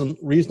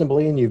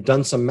reasonably, and you've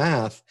done some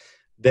math.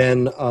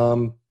 Then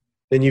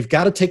you've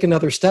got to take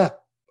another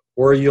step,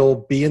 or you'll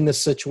be in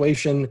this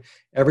situation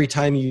every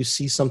time you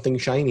see something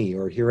shiny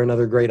or hear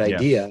another great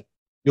idea.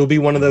 You'll be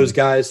one of those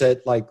guys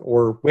that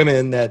or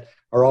women that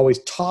are always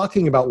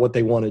talking about what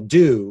they want to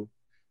do,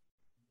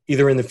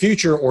 either in the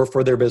future or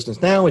for their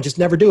business now, and just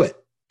never do it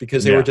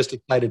because they were just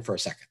excited for a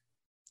second.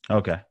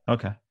 Okay.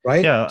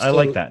 Right. Yeah, I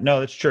like that. No,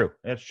 that's true.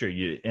 That's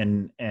true.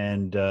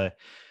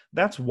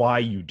 That's why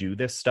you do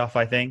this stuff,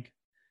 I think,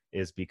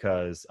 is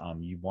because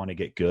you want to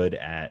get good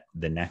at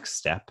the next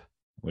step,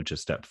 which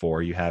is step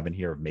 4 you have in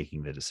here of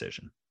making the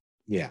decision.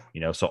 Yeah.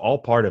 So all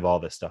part of all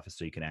this stuff is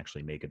so you can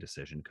actually make a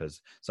decision,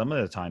 because some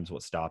of the times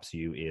what stops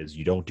you is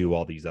you don't do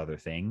all these other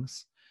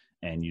things,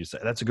 and you say,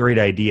 that's a great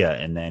idea.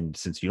 And then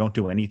since you don't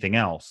do anything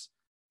else,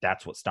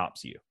 that's what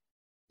stops you.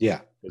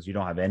 Yeah. Because you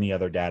don't have any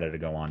other data to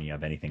go on. You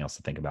have anything else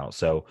to think about.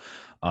 So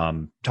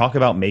talk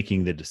about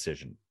making the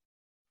decision.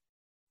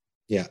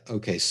 Yeah.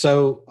 Okay.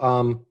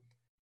 So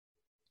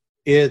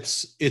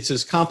it's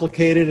as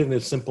complicated and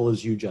as simple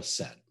as you just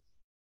said.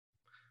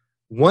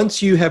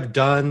 Once you have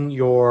done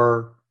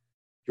your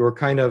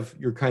kind of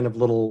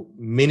little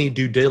mini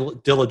due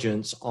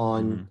diligence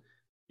on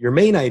your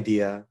main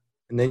idea,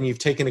 and then you've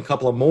taken a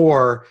couple of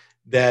more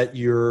that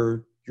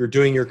you're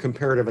doing your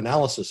comparative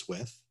analysis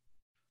with,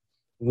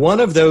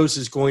 one of those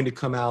is going to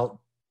come out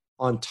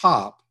on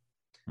top.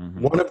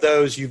 One of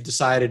those you've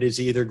decided is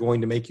either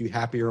going to make you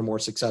happier or more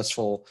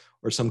successful,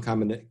 or some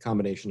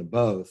combination of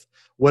both.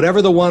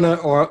 Whatever the one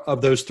of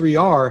those 3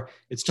 are,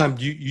 it's time.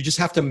 You just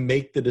have to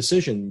make the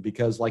decision,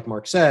 because, like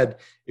Mark said,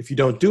 if you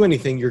don't do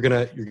anything, you're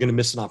gonna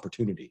miss an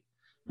opportunity.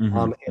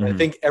 And I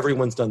think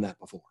everyone's done that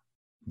before.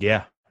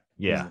 Yeah.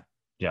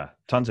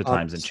 Tons of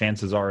times. And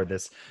chances are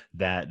this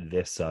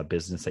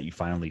business that you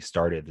finally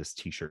started, this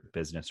t-shirt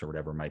business or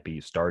whatever it might be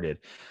you started,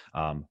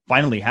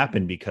 finally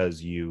happened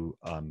because you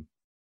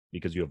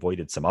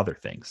avoided some other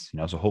things,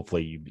 so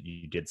hopefully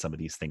you did some of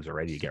these things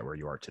already to get where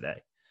you are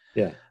today.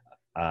 Yeah.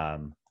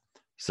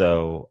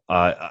 So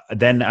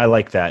then I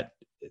like that.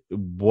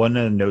 One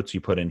of the notes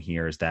you put in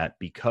here is that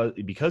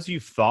because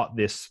you've thought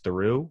this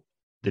through,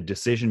 the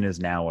decision is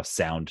now a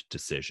sound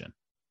decision.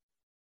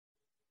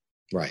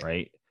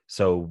 Right.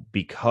 So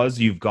because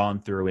you've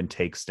gone through and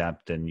take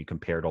steps and you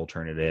compared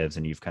alternatives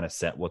and you've kind of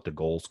set what the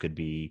goals could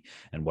be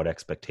and what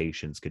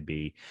expectations could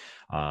be,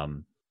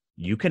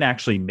 you can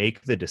actually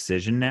make the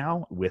decision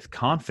now with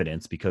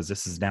confidence, because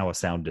this is now a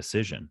sound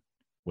decision.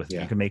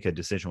 You can make a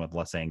decision with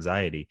less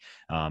anxiety,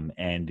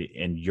 and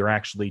you're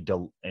actually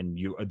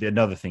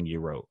another thing you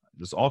wrote.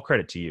 This is all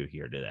credit to you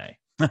here today.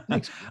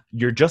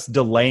 You're just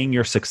delaying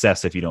your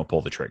success if you don't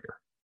pull the trigger.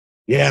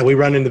 Yeah, we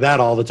run into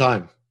that all the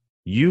time.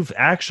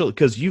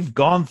 Because you've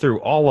gone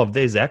through all of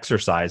these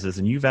exercises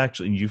and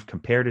you've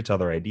compared it to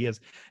other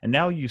ideas, and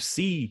now you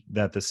see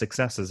that the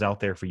success is out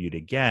there for you to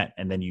get,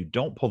 and then you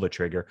don't pull the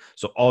trigger.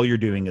 So all you're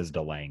doing is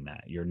delaying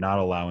that. You're not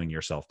allowing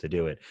yourself to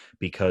do it,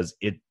 because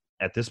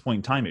at this point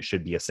in time, it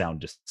should be a sound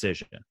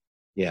decision.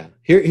 Yeah.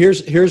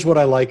 Here's what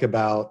I like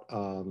about,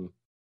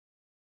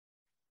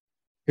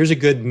 here's a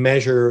good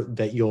measure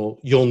that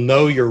you'll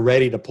know you're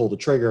ready to pull the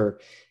trigger,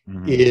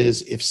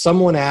 is if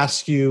someone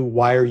asks you,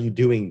 why are you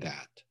doing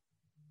that?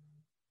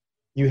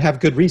 You have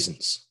good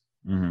reasons.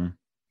 Why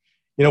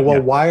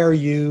are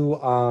you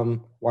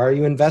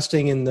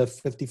investing in the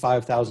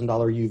 $55,000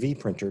 UV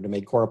printer to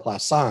make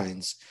Coroplast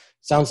signs?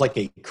 Sounds like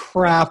a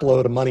crap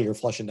load of money you're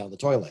flushing down the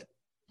toilet.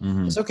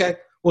 It's okay.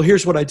 Well,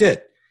 here's what I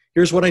did.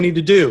 Here's what I need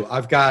to do.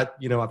 I've got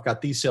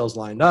these sales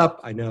lined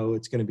up. I know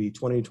it's going to be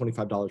 $20 to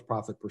 $25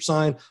 profit per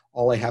sign.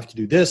 All I have to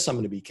do this. I'm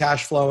going to be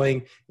cash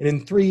flowing. And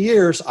in 3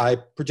 years, I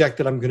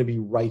projected I'm going to be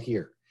right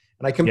here.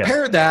 And I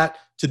compared that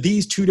to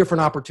these 2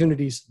 different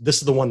opportunities. This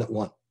is the one that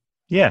won.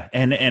 Yeah.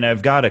 And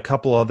I've got a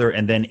couple other,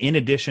 and then in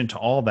addition to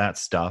all that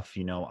stuff,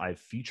 I've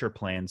feature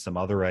planned some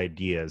other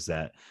ideas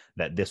that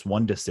this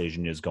one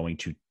decision is going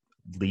to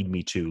lead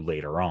me to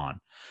later on.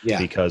 Yeah.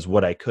 Because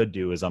what I could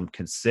do is I'm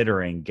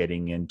considering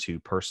getting into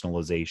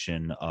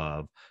personalization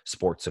of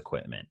sports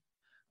equipment,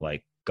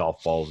 like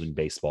golf balls and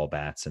baseball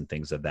bats and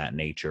things of that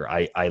nature.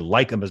 I'm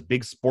a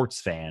big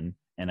sports fan.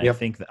 And I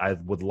think that I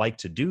would like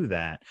to do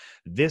that.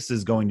 This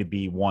is going to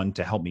be one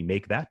to help me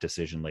make that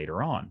decision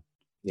later on,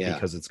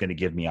 because it's going to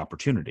give me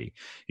opportunity,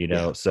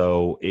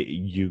 so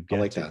it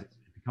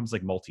becomes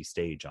like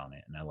multi-stage on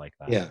it. And I like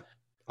that. Yeah.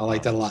 I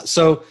like that a lot.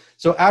 So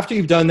after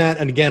you've done that,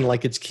 and again,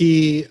 it's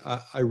key.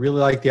 I really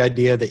like the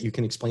idea that you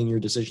can explain your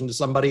decision to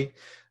somebody,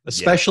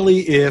 especially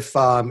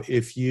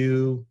if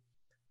you,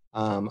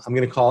 I'm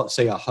going to call it,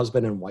 say, a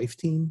husband and wife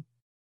team.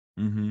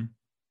 And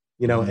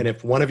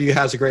if one of you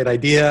has a great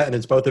idea and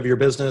it's both of your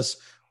business,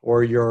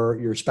 or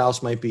your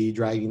spouse might be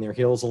dragging their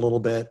heels a little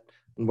bit,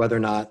 and whether or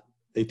not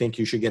they think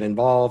you should get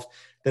involved,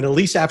 then at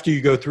least after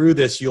you go through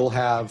this, you'll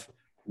have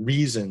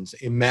reasons.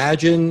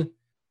 Imagine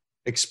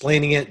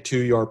explaining it to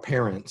your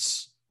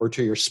parents or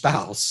to your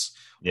spouse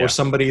or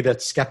somebody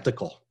that's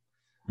skeptical.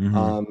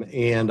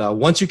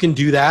 Once you can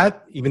do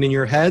that, even in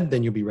your head,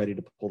 then you'll be ready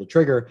to pull the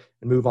trigger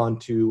and move on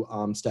to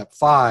step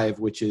 5,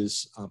 which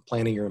is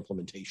planning your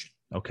implementation.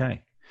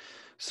 Okay.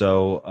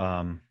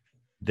 So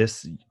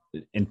this,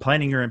 in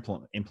planning your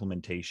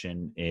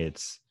implementation,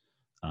 it's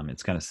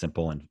kind of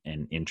simple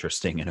and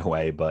interesting in a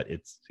way, but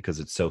it's because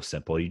it's so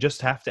simple. You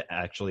just have to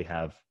actually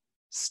have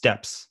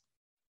steps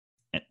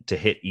to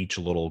hit each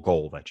little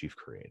goal that you've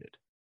created.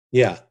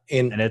 Yeah.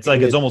 And it's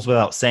like, it's almost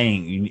without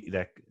saying,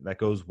 that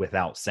goes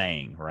without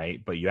saying, right?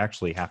 But you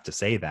actually have to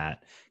say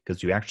that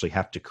because you actually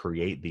have to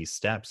create these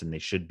steps, and they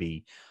should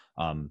be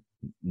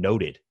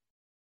noted.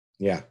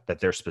 Yeah. That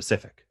they're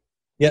specific.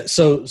 Yeah.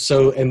 So,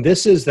 and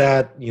this is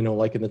that,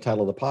 like in the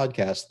title of the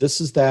podcast,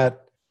 this is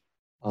that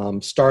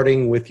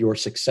starting with your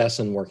success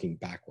and working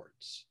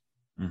backwards.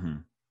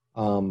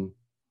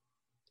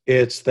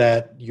 It's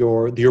that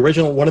the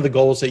original, one of the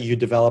goals that you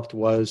developed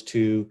was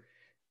to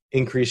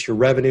increase your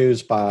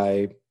revenues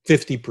by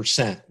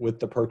 50% with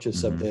the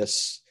purchase of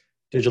this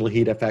digital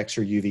heat effects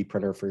or UV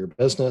printer for your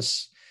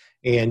business.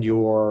 And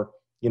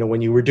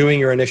when you were doing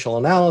your initial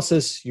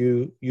analysis,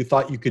 you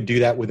thought you could do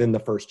that within the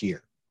first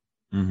year.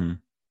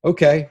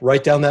 Okay,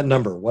 write down that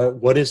number.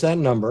 What is that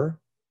number?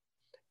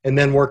 And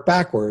then work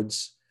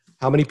backwards.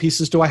 How many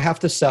pieces do I have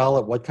to sell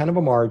at what kind of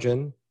a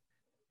margin?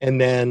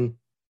 And then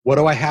what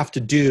do I have to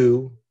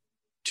do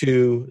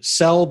to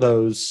sell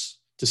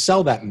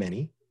that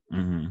many?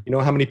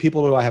 How many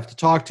people do I have to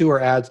talk to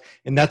or ads?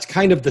 And that's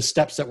kind of the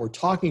steps that we're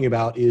talking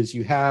about is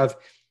you have,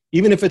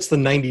 even if it's the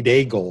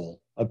 90-day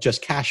goal of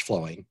just cash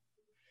flowing,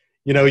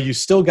 you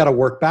still got to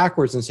work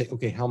backwards and say,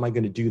 okay, how am I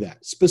going to do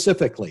that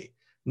specifically?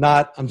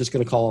 Not, I'm just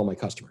going to call all my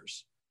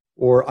customers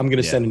or I'm going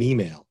to send an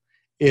email.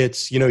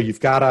 It's, you've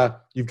got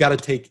to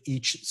take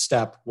each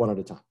step one at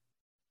a time.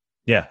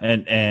 Yeah.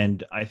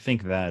 And I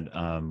think that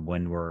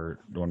when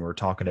we're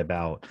talking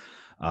about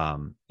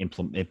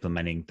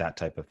implementing that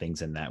type of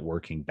things and that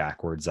working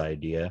backwards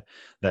idea,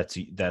 that's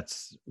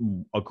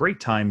a great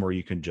time where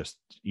you can just,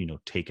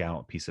 take out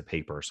a piece of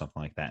paper or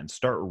something like that and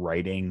start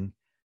writing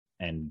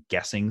and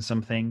guessing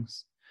some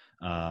things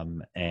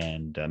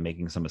and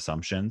making some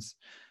assumptions.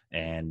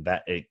 And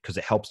because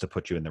it helps to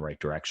put you in the right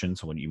direction.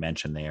 So when you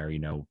mentioned there,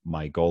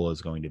 my goal is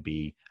going to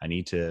be, I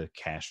need to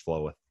cash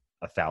flow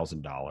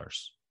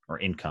 $1,000 or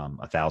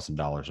income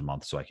 $1,000 a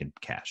month so I can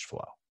cash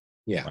flow.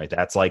 Yeah. Right.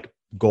 That's like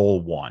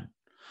goal 1.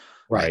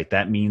 Right.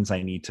 That means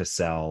I need to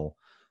sell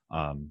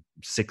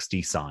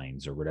 60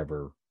 signs or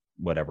whatever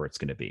it's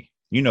going to be.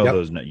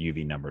 Those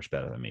UV numbers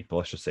better than me, but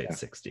let's just say it's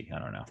 60. I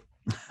don't know.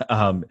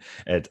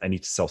 I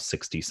need to sell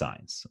 60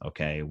 signs.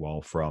 Okay.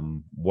 Well,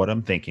 from what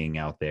I'm thinking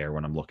out there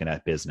when I'm looking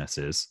at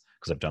businesses,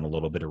 because I've done a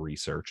little bit of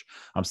research,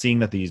 I'm seeing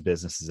that these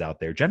businesses out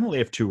there generally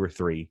have 2 or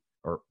 3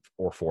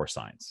 or 4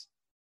 signs.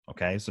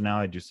 Okay. So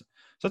now so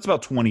that's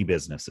about 20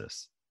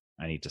 businesses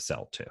I need to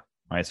sell to.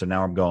 All right. So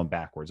now I'm going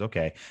backwards.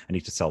 Okay. I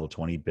need to sell to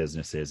 20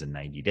 businesses in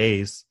 90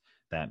 days.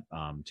 That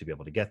to be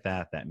able to get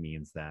that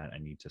means that I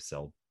need to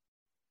sell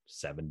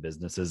 7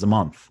 businesses a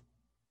month.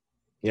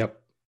 Yep.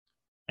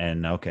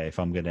 And okay, if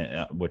I'm going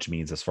to, which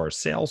means as far as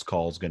sales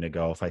calls going to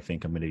go, if I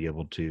think I'm going to be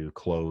able to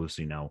close,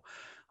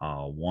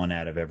 1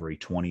 out of every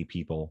 20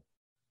 people,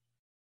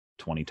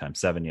 20 times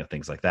 7,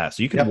 things like that.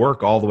 So you can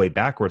work all the way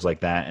backwards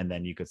like that. And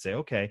then you could say,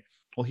 okay,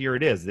 well, here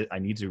it is. I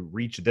need to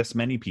reach this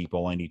many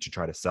people. I need to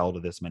try to sell to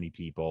this many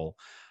people.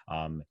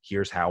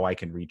 Here's how I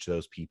can reach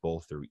those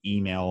people through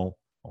email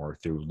or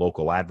through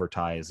local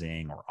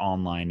advertising or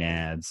online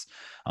ads,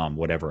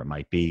 whatever it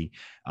might be.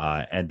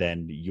 And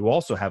then you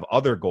also have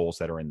other goals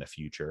that are in the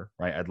future,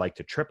 right? I'd like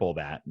to triple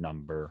that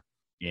number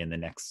in the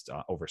next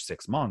over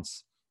 6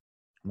 months.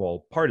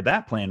 Well, part of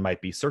that plan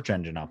might be search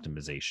engine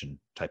optimization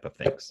type of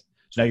things.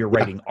 So now you're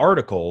writing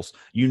articles.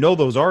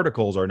 Those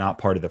articles are not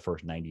part of the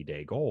first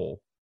 90-day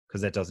goal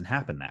because that doesn't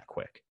happen that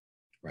quick.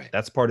 Right.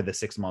 That's part of the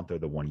 6-month or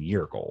the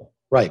 1-year goal.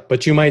 Right.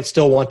 But you might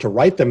still want to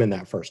write them in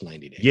that first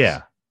 90 days.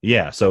 Yeah.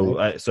 Yeah.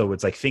 So, so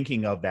it's like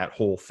thinking of that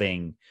whole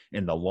thing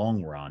in the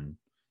long run,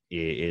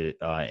 in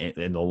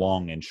the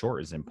long and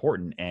short is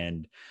important.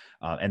 And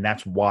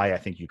that's why I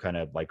think you kind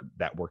of like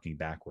that working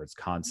backwards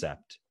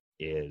concept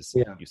is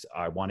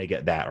I want to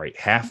get that right.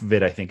 Half of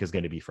it, I think, is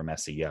going to be from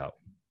SEO.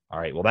 All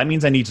right. Well, that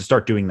means I need to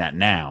start doing that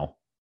now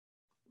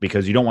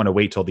because you don't want to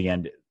wait till the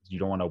end. You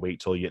don't want to wait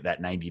till you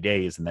that 90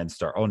 days and then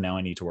start, now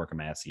I need to work on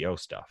my SEO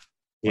stuff.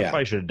 I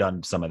probably should have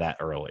done some of that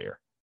earlier.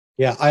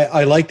 Yeah,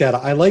 I like that.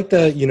 I like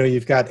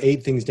you've got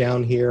 8 things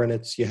down here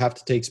and you have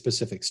to take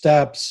specific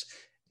steps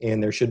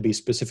and there should be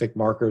specific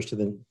markers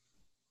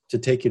to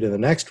take you to the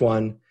next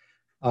one.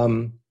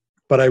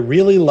 But I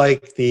really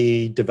like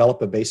the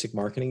develop a basic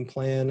marketing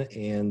plan.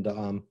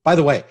 And by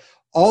the way,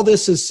 all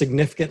this is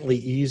significantly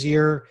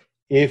easier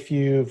if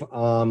you've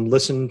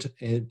listened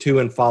to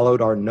and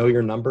followed our Know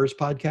Your Numbers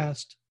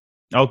podcast.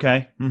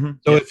 Okay. Mm-hmm.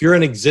 So if you're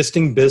an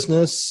existing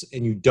business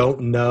and you don't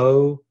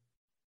know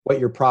what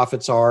your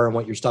profits are and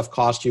what your stuff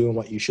costs you and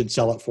what you should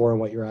sell it for and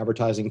what your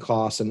advertising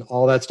costs and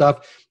all that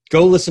stuff,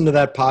 go listen to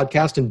that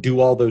podcast and do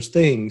all those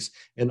things.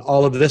 And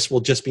all of this will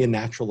just be a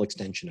natural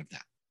extension of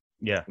that.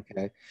 Yeah.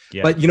 Okay.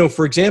 Yeah. But,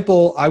 for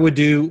example, I would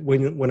do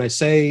when I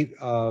say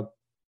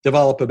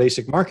develop a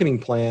basic marketing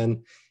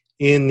plan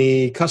in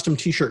the custom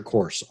t-shirt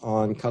course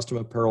on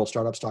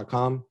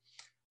customapparelstartups.com.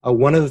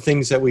 One of the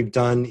things that we've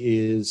done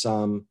is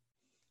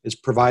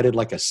provided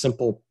like a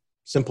simple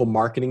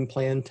marketing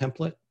plan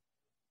template.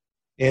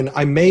 And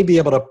I may be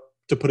able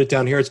to put it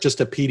down here. It's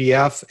just a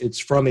PDF. It's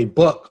from a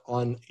book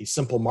on a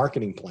simple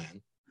marketing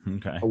plan.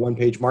 Okay. A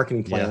one-page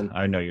marketing plan. Yeah,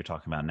 I know you're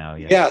talking about now.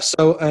 Yeah. Yeah.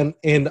 So,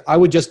 and I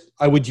would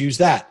use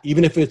that,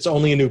 even if it's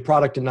only a new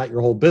product and not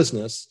your whole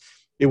business,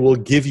 it will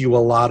give you a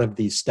lot of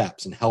these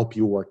steps and help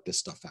you work this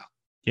stuff out.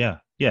 Yeah.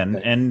 Yeah.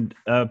 Okay.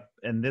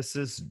 And this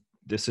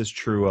is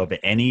true of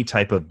any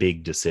type of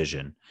big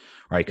decision,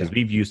 right? Because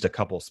we've used a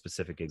couple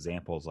specific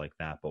examples like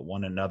that, but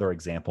another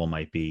example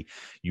might be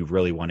you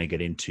really want to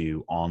get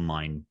into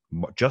online,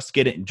 just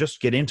get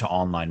into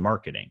online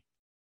marketing,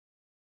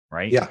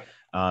 right? Yeah.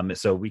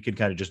 So we could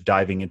kind of just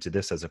diving into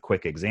this as a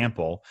quick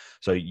example.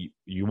 So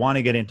you want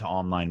to get into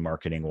online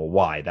marketing. Well,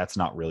 why? That's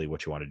not really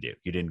what you want to do.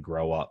 You didn't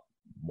grow up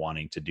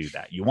wanting to do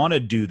that. You want to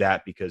do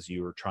that because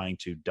you were trying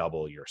to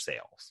double your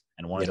sales.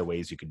 And one of the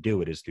ways you could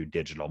do it is through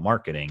digital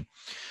marketing.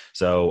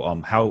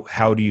 So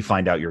how do you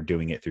find out you're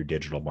doing it through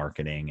digital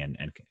marketing? And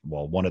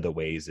well, one of the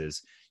ways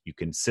is you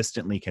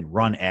consistently can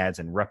run ads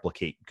and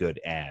replicate good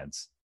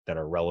ads that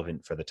are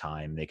relevant for the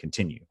time they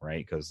continue,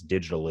 right? Because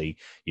digitally,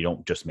 you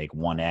don't just make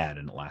one ad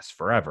and it lasts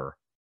forever.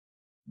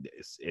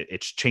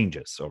 It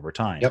changes over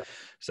time. Yep.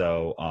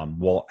 So,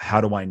 well,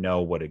 how do I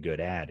know what a good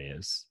ad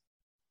is?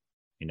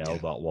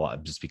 Well,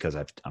 just because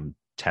I'm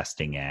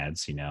testing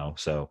ads,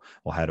 so,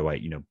 well, how do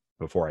I,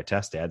 before I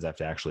test ads, I have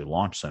to actually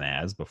launch some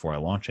ads. Before I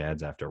launch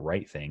ads, I have to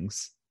write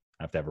things.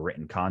 I have to have a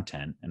written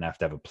content and I have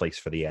to have a place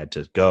for the ad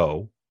to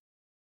go,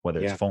 whether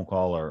it's a phone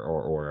call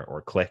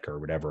or click or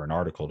whatever, an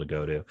article to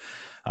go to.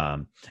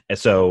 And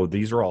so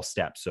these are all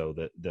steps. So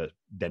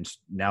then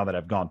now that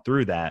I've gone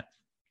through that,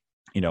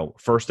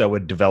 first I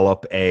would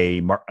develop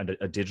a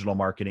digital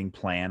marketing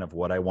plan of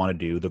what I want to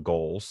do, the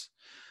goals.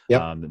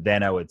 Yep.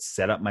 Then I would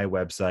set up my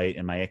website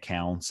and my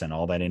accounts and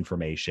all that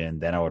information.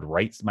 Then I would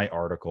write my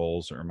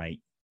articles or my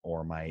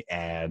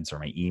ads or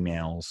my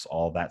emails,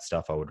 all that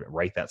stuff. I would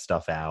write that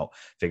stuff out,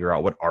 figure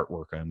out what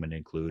artwork I'm going to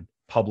include,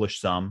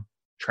 publish some,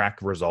 track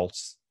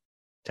results,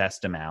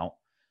 test them out.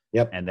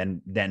 Yep.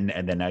 And then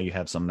now you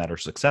have some that are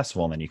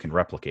successful and then you can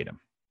replicate them.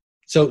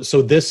 So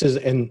this is,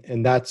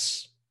 and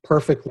that's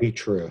perfectly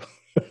true.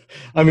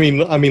 I mean,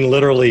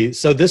 literally.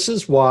 So this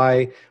is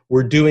why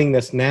we're doing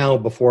this now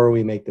before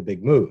we make the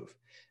big move,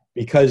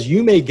 because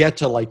you may get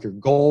to like your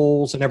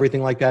goals and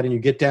everything like that. And you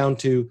get down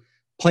to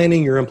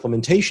planning your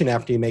implementation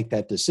after you make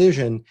that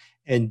decision.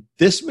 And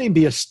this may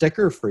be a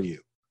sticker for you.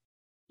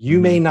 You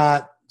may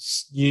not,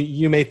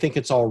 you may think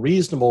it's all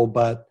reasonable,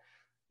 but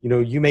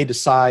you may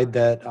decide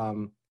that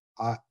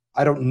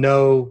I don't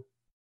know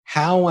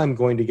how I'm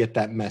going to get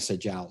that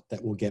message out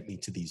that will get me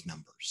to these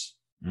numbers.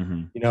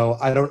 Mm-hmm.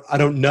 I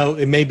don't know.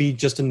 It may be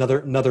just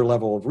another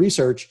level of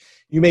research.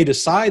 You may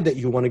decide that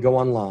you want to go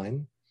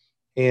online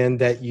and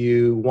that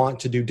you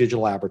want to do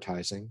digital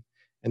advertising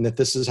and that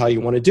this is how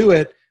you want to do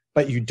it,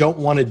 but you don't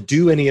want to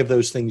do any of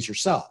those things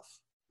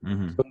yourself.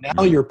 Mm-hmm. So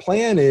now your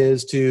plan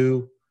is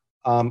to,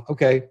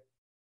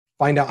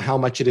 find out how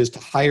much it is to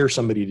hire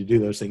somebody to do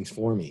those things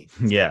for me.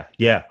 Yeah.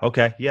 Yeah.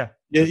 Okay. Yeah.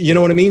 You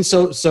know what I mean?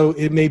 So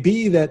it may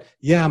be that,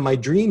 my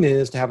dream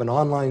is to have an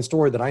online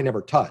store that I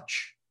never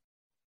touch,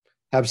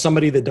 have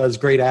somebody that does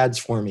great ads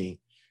for me,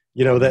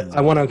 that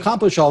I want to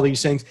accomplish all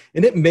these things.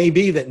 And it may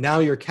be that now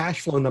your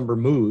cash flow number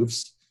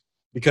moves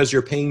because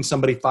you're paying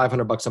somebody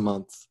 $500 a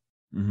month,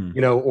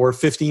 or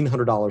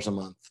 $1,500 a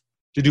month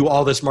to do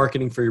all this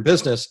marketing for your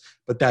business.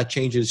 But that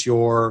changes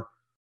your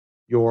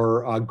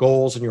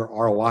goals and your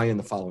ROI in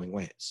the following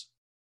ways.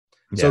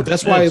 Yeah. So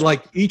that's why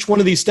like each one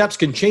of these steps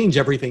can change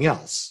everything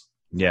else.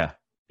 Yeah.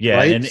 Yeah.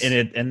 Right?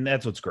 And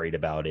that's what's great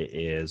about it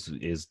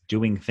is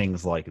doing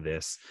things like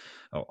this.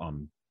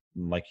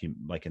 Like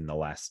in the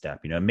last step,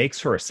 it makes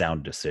for a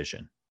sound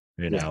decision,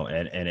 and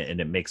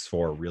it makes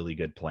for a really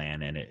good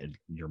plan and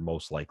you're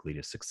most likely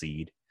to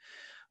succeed.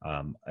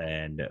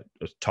 And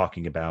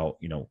talking about,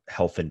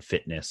 health and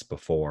fitness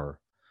before,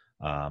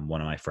 one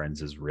of my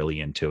friends is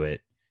really into it,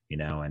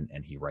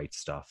 and he writes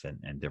stuff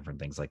and different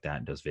things like that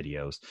and does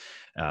videos.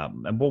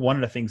 But one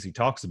of the things he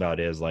talks about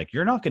is like,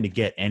 you're not going to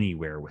get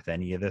anywhere with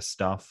any of this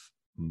stuff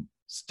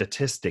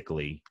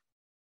statistically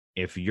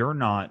if you're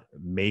not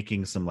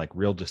making some like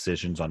real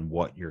decisions on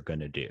what you're going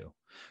to do.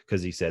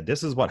 Because he said,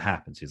 this is what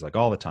happens. He's like,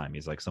 all the time.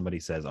 He's like, somebody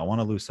says, I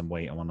want to lose some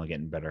weight. I want to get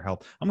in better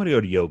health. I'm going to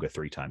go to yoga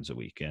 3 times a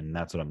week. And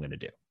that's what I'm going to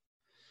do.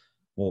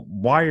 Well,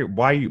 why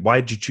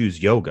did you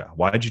choose yoga?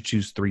 Why did you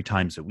choose 3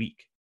 times a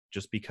week?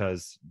 Just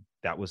because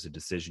that was a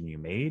decision you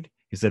made?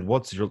 He said,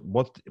 what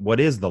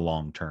is the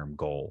long-term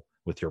goal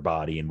with your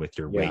body and with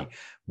your weight?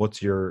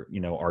 What's your,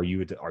 are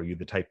you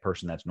the type of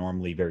person that's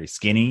normally very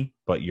skinny,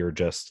 but you're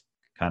just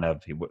kind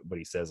of what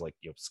he says, like,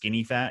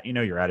 skinny fat,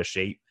 you're out of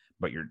shape,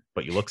 but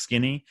you look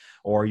skinny?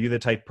 Or are you the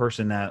type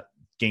person that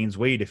gains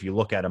weight if you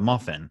look at a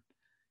muffin?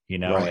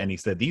 Right. And he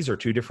said, these are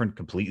two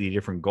completely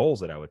different goals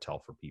that I would tell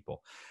for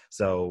people.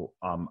 So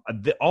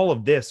all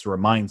of this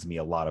reminds me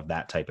a lot of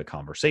that type of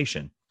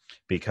conversation,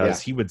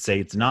 because he would say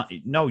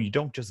you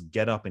don't just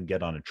get up and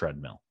get on a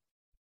treadmill.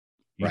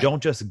 You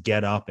don't just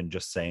get up and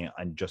just say,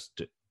 and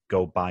just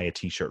go buy a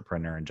t-shirt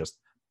printer and just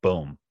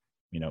boom,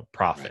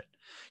 profit. Right.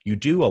 You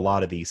do a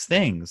lot of these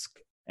things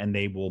and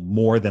they will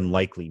more than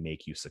likely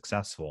make you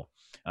successful.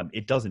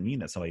 It doesn't mean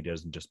that somebody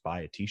doesn't just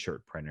buy a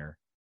t-shirt printer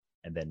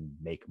and then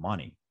make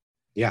money.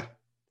 Yeah.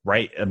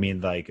 Right. I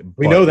mean, like,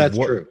 we know that's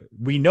true.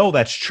 We know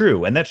that's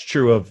true. And that's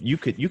true of, you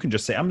can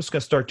just say, I'm just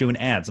going to start doing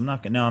ads. I'm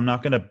not going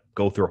to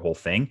go through a whole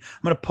thing.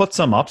 I'm going to put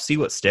some up, see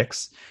what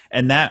sticks.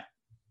 And that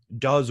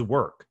does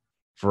work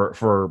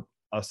for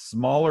a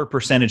smaller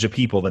percentage of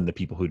people than the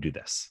people who do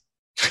this.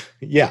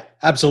 Yeah,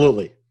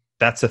 absolutely.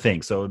 That's the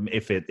thing. So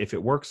if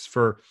it works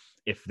for,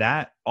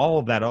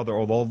 all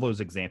those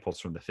examples,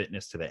 from the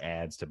fitness to the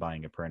ads to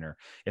buying a printer,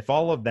 if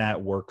all of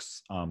that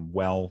works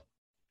well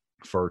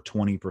for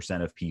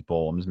 20% of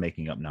people, I'm just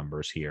making up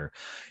numbers here,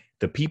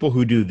 the people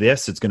who do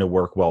this, it's going to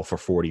work well for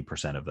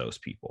 40% of those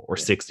people, or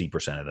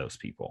 60% of those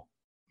people.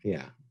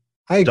 Yeah,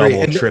 I agree.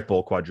 Double,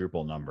 triple,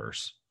 quadruple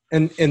numbers.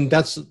 And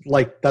that's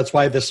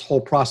why this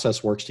whole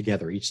process works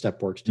together. Each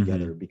step works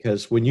together,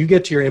 because when you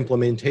get to your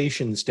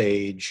implementation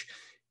stage,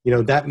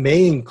 that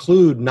may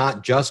include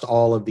not just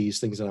all of these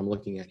things that I'm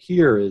looking at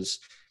here is,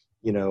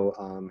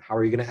 how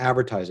are you going to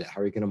advertise it?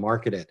 How are you going to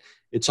market it?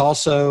 It's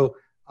also,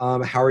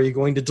 how are you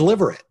going to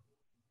deliver it?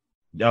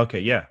 Okay.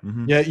 Yeah.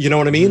 Mm-hmm. Yeah. You know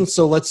what I mean?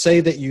 So let's say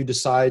that you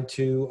decide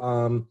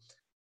to,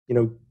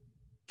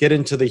 get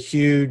into the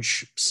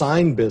huge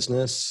sign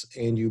business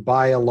and you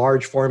buy a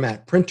large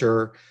format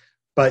printer,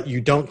 but you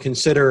don't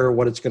consider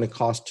what it's going to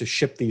cost to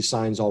ship these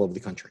signs all over the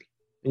country.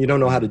 And you don't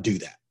know how to do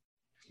that.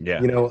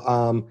 Yeah.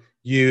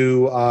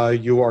 You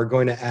are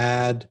going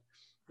to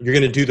you're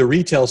going to do the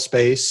retail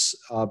space,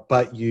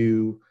 but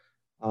you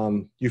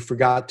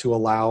forgot to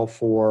allow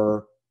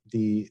for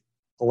the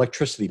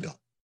electricity bill.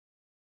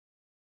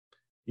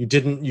 You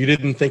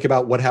didn't think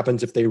about what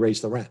happens if they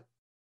raise the rent.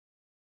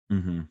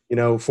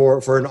 Mm-hmm.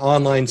 For an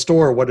online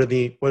store,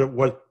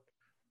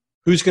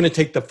 who's going to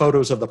take the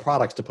photos of the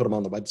products to put them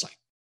on the website?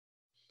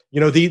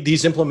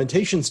 These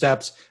implementation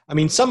steps, I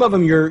mean, some of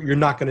them you're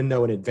not going to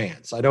know in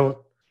advance. I don't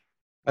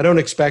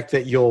expect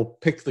that you'll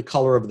pick the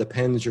color of the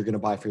pens you're going to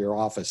buy for your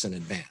office in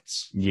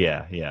advance.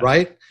 Yeah. Yeah.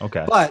 Right.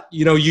 Okay. But,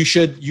 you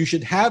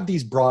should have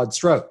these broad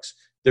strokes.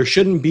 There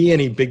shouldn't be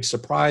any big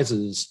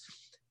surprises.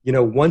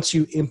 Once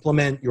you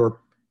implement your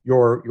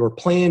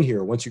plan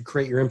here, once you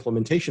create your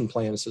implementation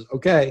plan, it says,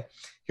 okay,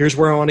 here's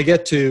where I want to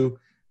get to.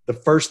 The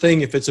first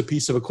thing, if it's a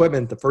piece of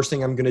equipment, the first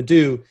thing I'm going to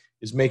do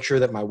is make sure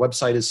that my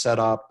website is set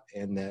up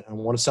and that I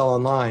want to sell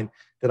online,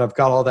 that I've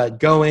got all that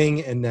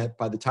going, and that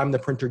by the time the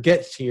printer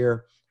gets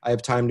here, I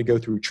have time to go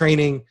through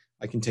training.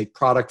 I can take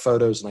product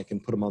photos and I can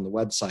put them on the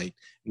website,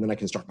 and then I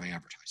can start my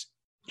advertising.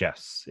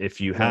 Yes.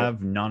 If you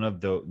have none of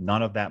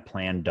that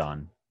plan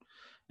done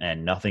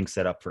and nothing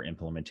set up for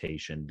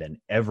implementation, then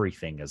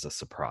everything is a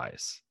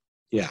surprise.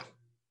 Yeah.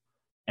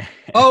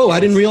 Oh, I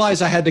didn't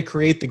realize I had to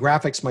create the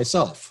graphics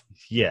myself.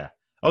 Yeah.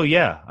 Oh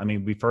yeah. I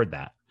mean, we've heard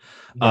that.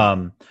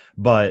 Yeah.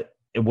 But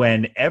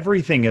when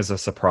everything is a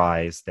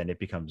surprise, then it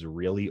becomes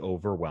really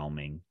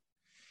overwhelming.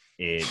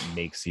 It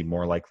makes you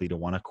more likely to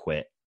want to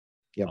quit.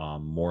 Yep.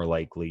 More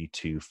likely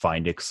to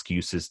find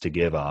excuses to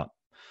give up,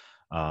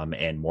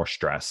 and more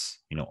stress,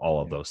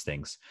 all of those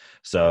things.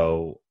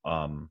 So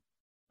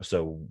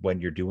when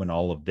you're doing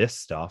all of this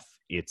stuff,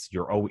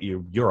 you're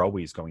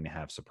always going to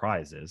have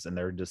surprises, and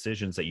there are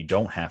decisions that you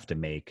don't have to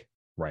make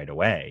right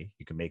away.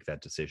 You can make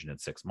that decision in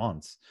 6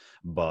 months,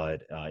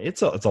 but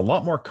it's a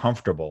lot more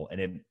comfortable,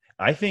 and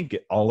I think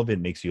all of it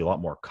makes you a lot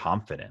more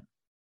confident.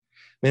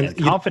 And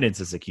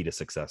confidence is the key to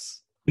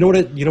success. You know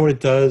what it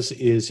does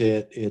is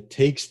it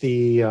takes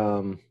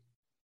it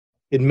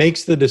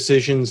makes the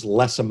decisions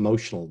less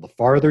emotional. The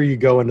farther you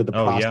go into the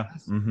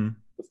process, the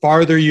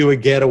farther you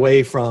would get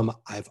away from,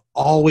 I've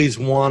always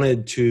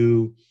wanted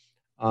to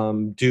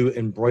do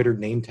embroidered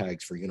name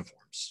tags for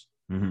uniforms.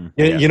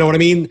 Mm-hmm. You know what I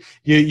mean?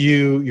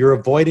 You're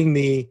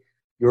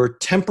you're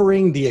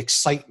tempering the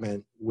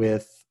excitement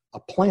with a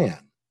plan.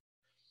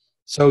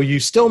 So you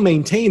still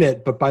maintain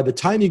it, but by the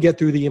time you get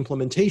through the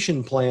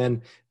implementation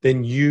plan,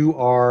 then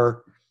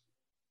you're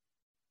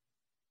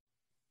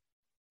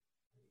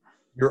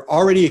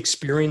already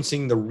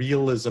experiencing the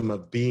realism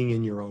of being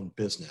in your own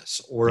business,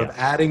 or of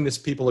adding this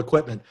people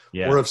equipment,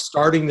 or of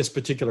starting this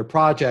particular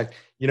project.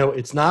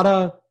 It's not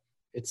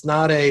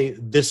a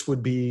this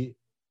would be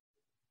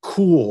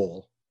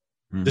cool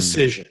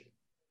decision.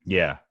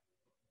 Yeah.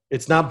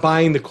 It's not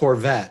buying the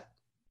Corvette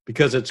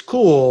because it's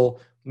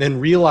cool, and then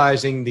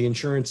realizing the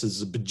insurance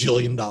is $1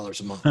 bajillion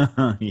a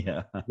month.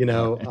 Yeah.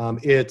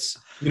 It's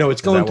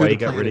going through the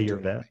got rid of your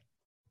vet.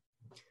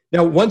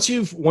 Now, once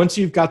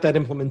you've got that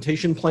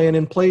implementation plan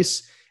in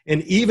place,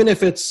 and even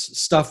if it's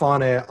stuff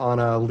on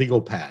a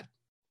legal pad,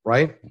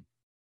 right?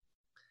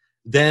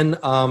 then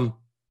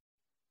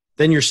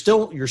you're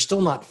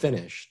still not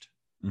finished,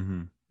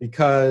 Mm-hmm.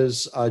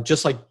 because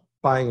just like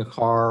buying a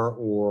car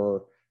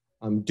or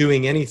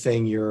doing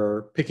anything,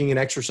 you're picking an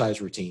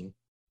exercise routine.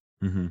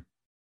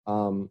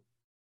 Mm-hmm.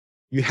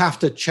 You have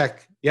to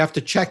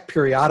check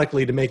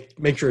periodically to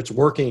make sure it's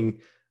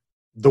working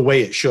the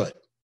way it should.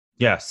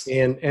 Yes.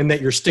 And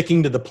that you're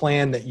sticking to the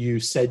plan that you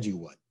said you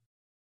would.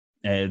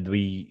 And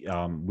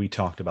we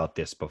talked about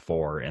this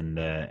before, and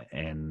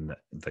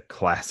the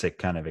classic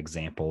kind of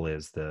example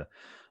is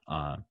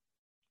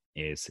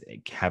is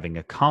having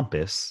a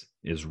compass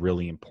is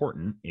really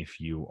important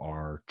if you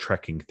are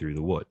trekking through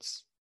the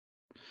woods,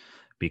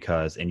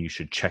 and you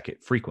should check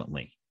it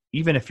frequently,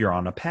 even if you're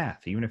on a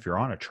path, even if you're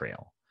on a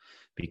trail,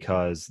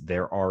 because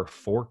there are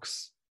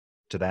forks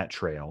to that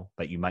trail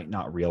that you might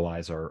not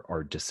realize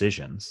are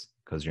decisions,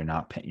 because you're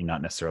not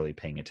necessarily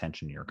paying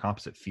attention to your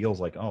compass. It feels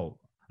like, oh,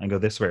 I can go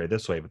this way or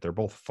this way, but they're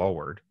both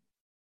forward.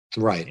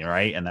 Right.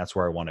 Right. And that's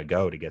where I want to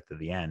go to get to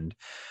the end.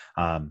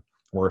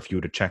 Or if you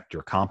would have checked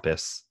your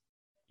compass,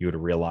 you would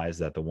have realized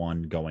that the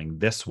one going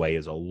this way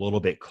is a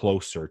little bit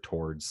closer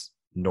towards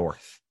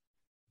north.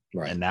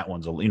 Right. And that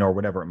one's, or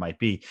whatever it might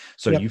be.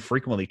 So Yep. you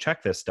frequently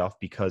check this stuff,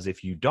 because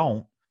if you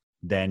don't,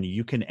 then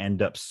you can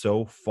end up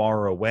so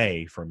far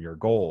away from your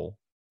goal,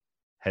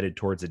 headed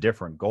towards a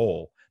different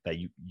goal, that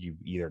you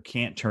either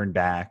can't turn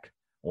back,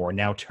 or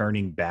now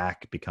turning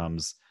back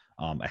becomes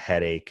a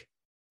headache,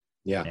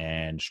 Yeah.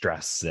 and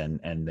stress, and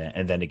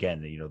then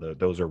again,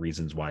 those are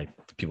reasons why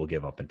people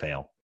give up and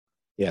fail.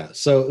 Yeah.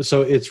 So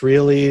it's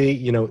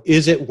really,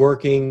 is it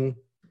working?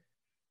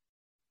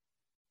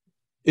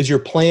 Is your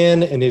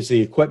plan, and is the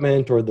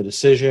equipment or the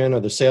decision or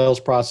the sales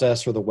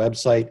process or the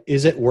website,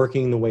 is it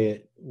working the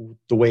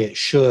way it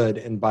should?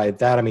 And by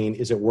that, I mean,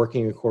 is it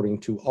working according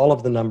to all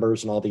of the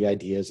numbers and all the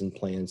ideas and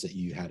plans that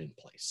you had in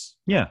place?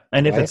 Yeah.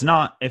 And Right?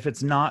 if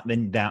it's not,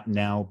 then that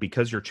now,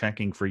 because you're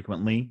checking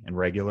frequently and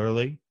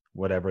regularly,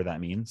 whatever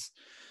that means,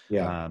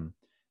 Yeah.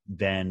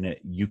 then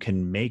you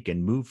can make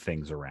and move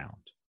things around.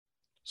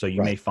 So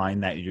you Right. may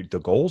find that the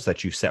goals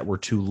that you set were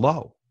too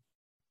low.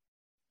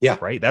 Yeah.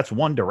 Right. That's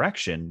one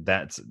direction.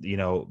 That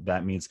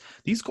means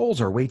these goals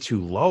are way too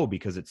low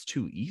because it's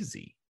too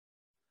easy.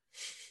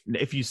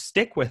 If you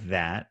stick with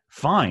that,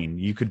 fine.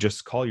 You could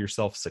just call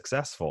yourself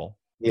successful.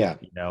 Yeah.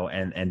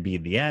 And be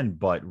in the end,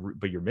 but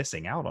you're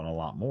missing out on a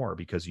lot more,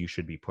 because you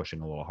should be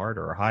pushing a little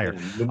harder or higher.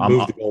 Move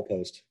the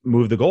goalpost.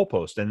 Move the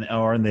goalpost,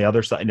 or on the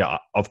other side,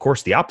 of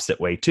course, the opposite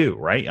way too,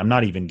 right? I'm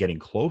not even getting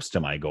close to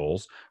my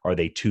goals. Are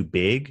they too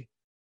big?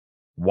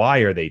 Why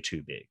are they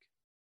too big?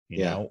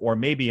 Or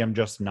maybe I'm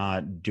just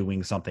not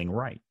doing something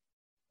right.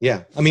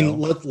 Yeah. I mean,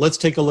 let's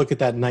take a look at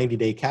that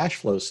 90-day cash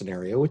flow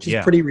scenario, which is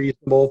Yeah. pretty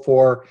reasonable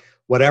for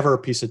whatever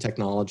piece of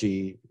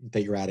technology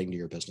that you're adding to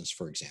your business,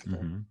 for example.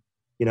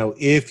 Mm-hmm.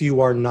 If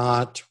you are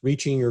not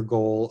reaching your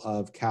goal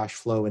of cash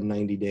flow in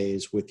 90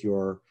 days with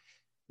your,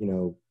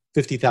 $50,000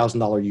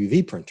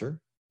 UV printer,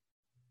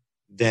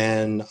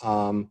 then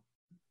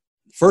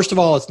first of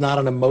all, it's not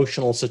an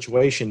emotional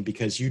situation,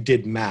 because you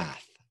did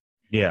math.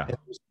 Yeah. It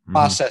was a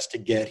process to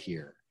get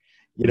here.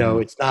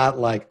 It's not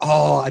like,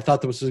 oh, I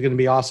thought this was going to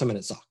be awesome and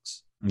it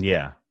sucks.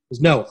 Yeah.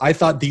 No, I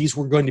thought these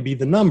were going to be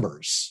the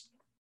numbers.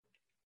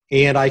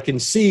 And I can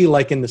see,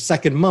 like, in the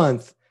second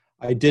month,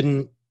 I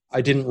didn't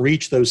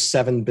reach those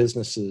 7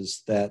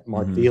 businesses that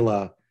Mark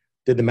Vila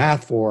did the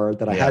math for,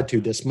 that I had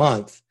to this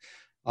month.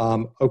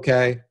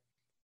 Okay.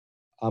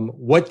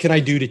 What can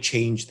I do to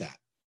change that?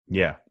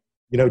 Yeah.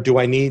 Do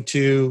I need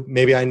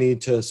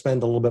to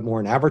spend a little bit more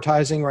in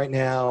advertising right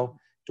now?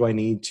 Do I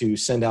need to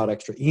send out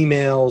extra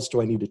emails?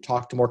 Do I need to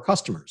talk to more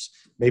customers?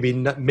 Maybe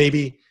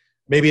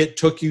it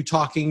took you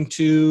talking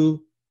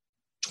to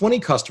 20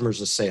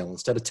 customers a sale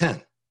instead of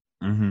 10.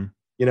 Mm-hmm.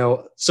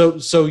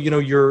 So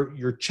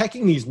you're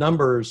checking these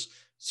numbers,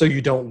 so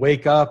you don't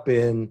wake up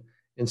and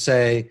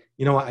say,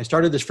 I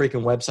started this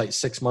freaking website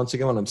 6 months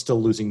ago and I'm still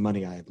losing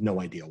money. I have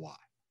no idea why.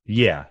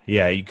 Yeah,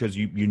 because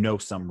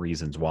some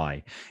reasons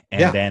why,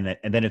 and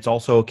then it's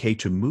also okay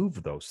to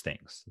move those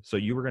things. So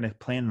you were going to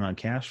plan on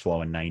cash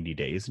flow in 90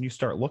 days, and you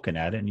start looking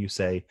at it, and you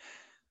say,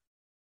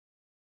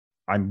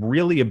 I'm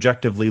really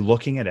objectively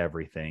looking at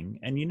everything,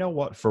 and you know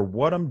what? For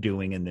what I'm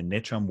doing and the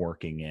niche I'm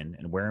working in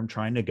and where I'm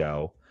trying to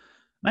go,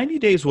 90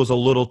 days was a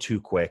little too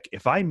quick.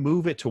 If I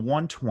move it to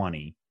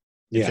 120,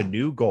 it's a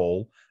new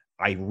goal.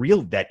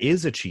 That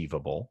is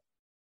achievable.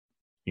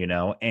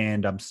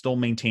 And I'm still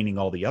maintaining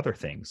all the other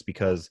things,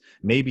 because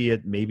maybe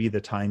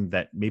the time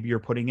that maybe you're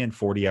putting in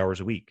 40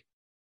 hours a week,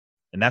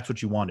 and that's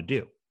what you want to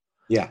do.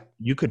 Yeah.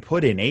 You could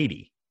put in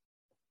 80.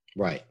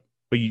 Right.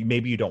 But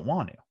maybe you don't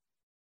want to,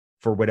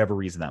 for whatever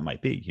reason that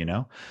might be,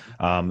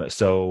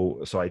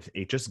 So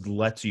it just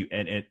lets you,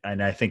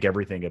 and I think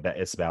everything about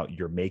it's about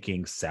you're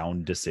making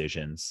sound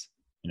decisions,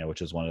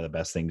 which is one of the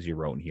best things you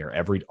wrote in here.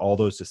 All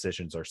those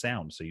decisions are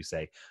sound. So you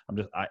say,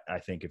 I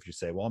think if you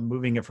say, well, I'm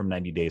moving it from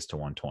 90 days to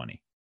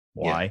 120.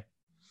 Why? Yeah.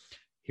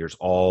 Here's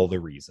all the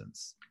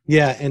reasons.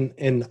 Yeah.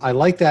 And I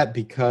like that,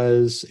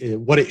 because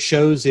what it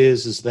shows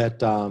is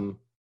that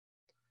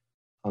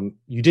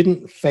you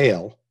didn't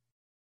fail.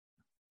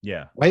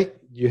 Yeah. right?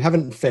 You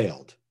haven't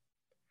failed.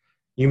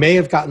 You may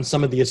have gotten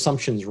some of the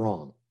assumptions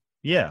wrong.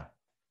 Yeah.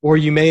 Or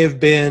you may have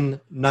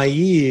been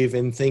naive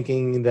in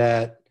thinking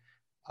that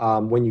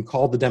when you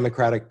called the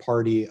Democratic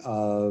Party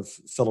of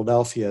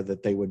Philadelphia,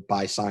 that they would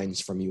buy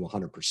signs from you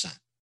 100%.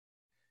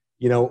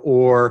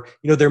 Or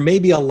there may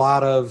be a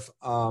lot of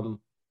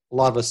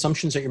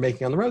assumptions that you're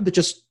making on the road that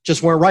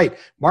just weren't right.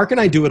 Mark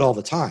and I do it all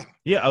the time.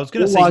 Yeah, I was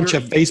going to We'll say launch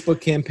a Facebook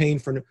campaign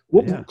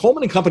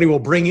Coleman and Company will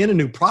bring in a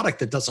new product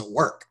that doesn't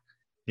work.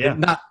 Yeah,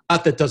 not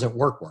that doesn't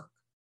work.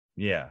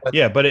 Yeah,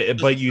 but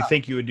you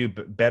think you would do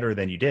better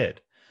than you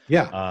did.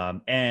 Yeah.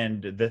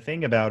 And the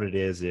thing about it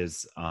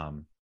is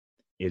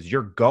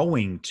you're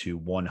going to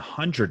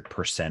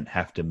 100%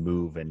 have to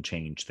move and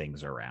change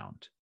things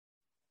around.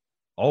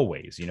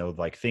 Always,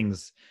 like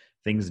things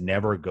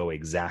never go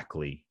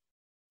exactly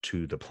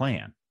to the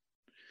plan.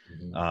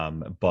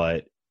 Mm-hmm.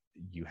 But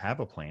you have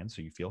a plan,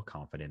 so you feel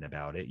confident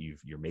about it.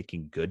 You're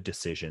making good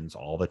decisions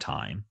all the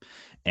time.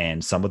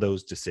 And some of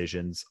those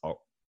decisions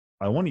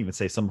I won't even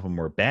say some of them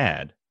were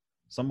bad.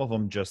 Some of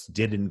them just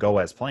didn't go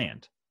as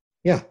planned.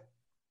 Yeah.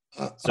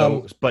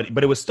 But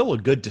it was still a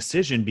good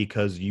decision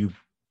because you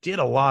did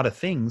a lot of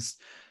things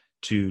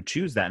to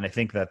choose that. And I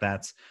think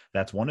that's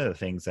one of the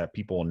things that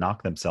people will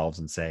knock themselves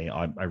and say,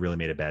 I really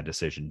made a bad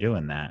decision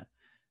doing that.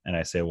 And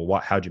I say,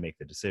 well, how'd you make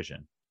the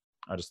decision?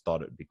 I just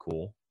thought it'd be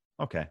cool.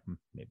 Okay.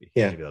 Maybe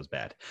that was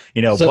bad,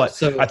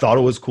 but I thought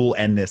it was cool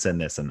and this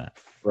and this and that.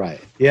 Right.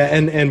 Yeah.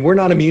 And we're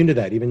not immune to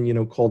that. Even,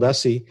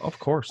 Coldesi. Of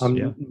course.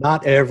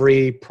 Not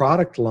every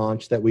product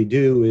launch that we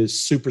do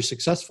is super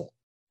successful.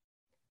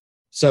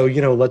 So,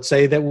 let's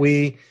say that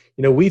we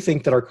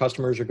think that our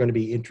customers are going to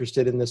be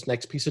interested in this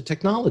next piece of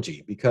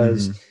technology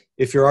because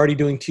if you're already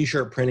doing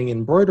t-shirt printing and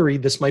embroidery,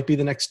 this might be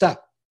the next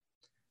step.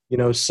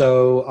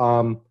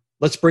 So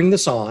let's bring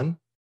this on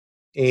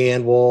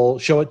and we'll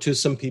show it to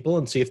some people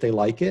and see if they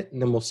like it.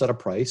 And then we'll set a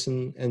price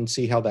and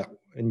see how that,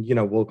 and,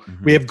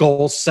 we have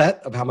goals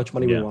set of how much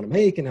money we want to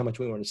make and how much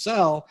we want to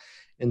sell.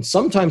 And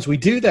sometimes we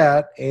do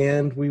that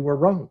and we were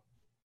wrong.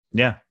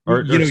 Yeah.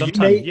 Or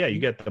sometimes, you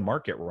get the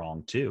market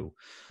wrong too.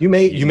 You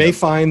may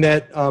find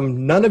that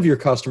none of your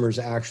customers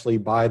actually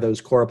buy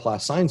those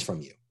Coroplast signs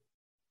from you.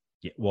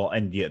 Yeah. Well,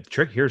 and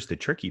here's the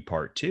tricky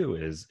part too,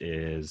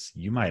 is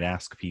you might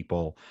ask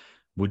people,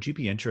 would you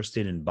be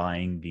interested in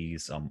buying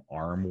these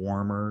arm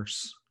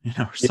warmers,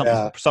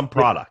 some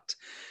product?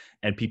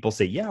 And people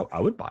say, yeah, I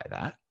would buy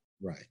that.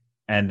 Right.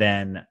 And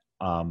then,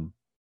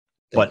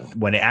 but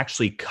when it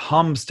actually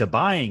comes to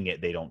buying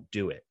it, they don't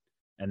do it.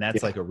 And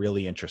that's like a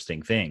really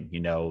interesting thing,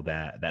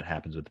 that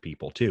happens with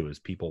people too, is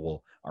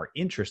people are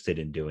interested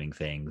in doing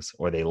things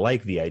or they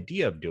like the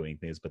idea of doing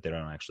things, but they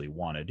don't actually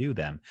want to do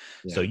them.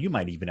 Yeah. So you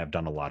might even have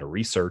done a lot of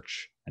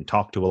research and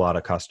talked to a lot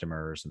of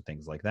customers and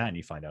things like that. And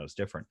you find out it's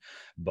different,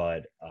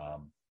 but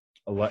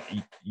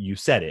you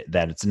said it,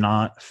 that it's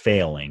not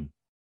failing.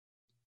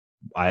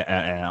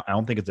 I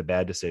don't think it's a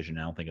bad decision.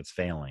 I don't think it's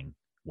failing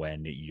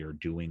when you're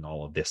doing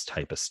all of this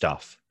type of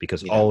stuff,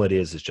 because all it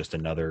is just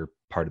another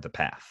part of the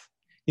path.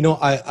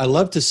 I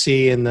love to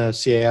see in the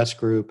CAS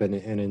group and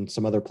in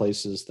some other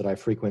places that I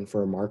frequent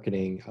for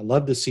marketing, I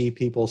love to see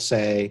people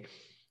say,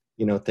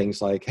 things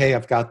like, hey,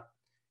 I've got,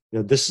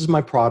 this is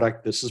my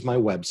product. This is my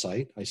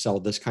website. I sell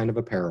this kind of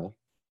apparel.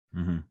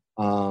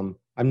 Mm-hmm.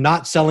 I'm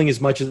not selling as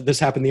much as this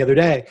happened the other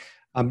day.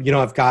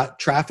 I've got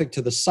traffic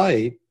to the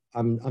site.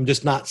 I'm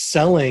just not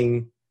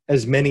selling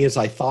as many as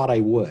I thought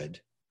I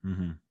would.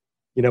 Mm-hmm.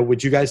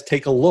 Would you guys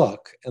take a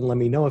look and let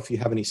me know if you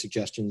have any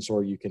suggestions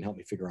or you can help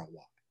me figure out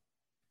why?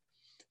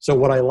 So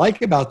what I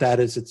like about that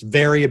is it's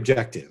very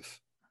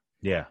objective.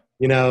 Yeah.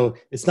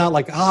 It's not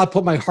like, I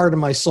put my heart and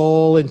my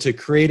soul into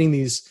creating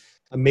these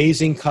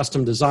amazing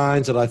custom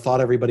designs that I thought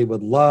everybody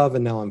would love,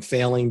 and now I'm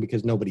failing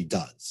because nobody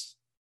does.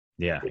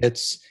 Yeah.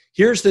 It's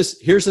here's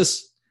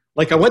this,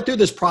 like I went through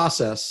this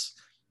process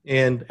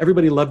and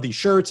everybody loved these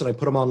shirts and I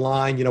put them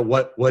online,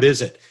 what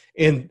is it?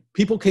 And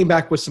people came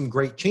back with some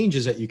great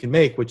changes that you can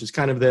make, which is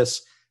kind of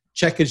this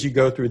check as you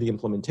go through the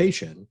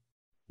implementation.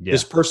 Yeah.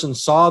 This person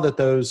saw that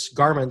those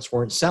garments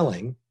weren't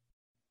selling,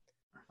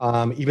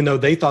 even though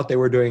they thought they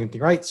were doing anything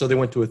right. So they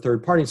went to a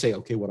third party and say,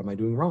 okay, what am I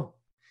doing wrong?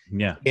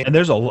 Yeah. And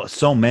there's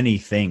so many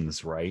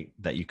things, right,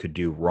 that you could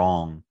do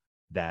wrong.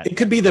 That it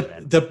could be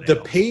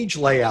the page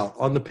layout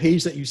on the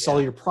page that you sell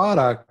your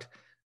product.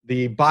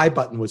 The buy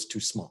button was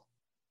too small.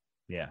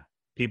 Yeah.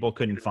 People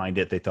couldn't find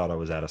it. They thought it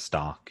was out of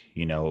stock.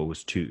 It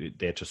was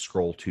they had to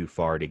scroll too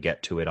far to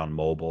get to it on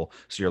mobile.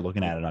 So you're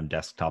looking at it on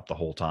desktop the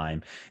whole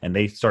time, and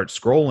they start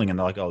scrolling and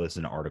they're like, oh, this is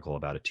an article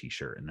about a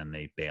t-shirt. And then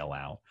they bail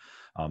out.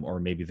 Or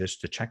maybe the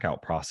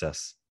checkout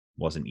process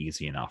wasn't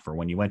easy enough. Or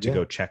when you went to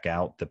go check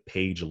out, the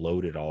page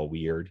loaded all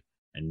weird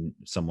and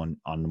someone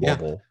on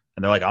mobile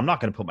and they're like, I'm not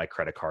going to put my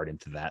credit card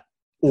into that.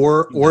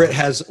 Or it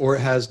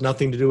has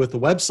nothing to do with the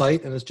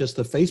website. And it's just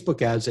the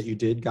Facebook ads that you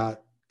did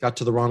got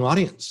to the wrong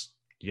audience.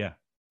 Yeah.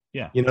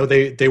 Yeah.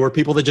 They were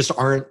people that just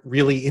aren't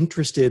really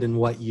interested in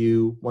what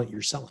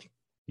you're selling.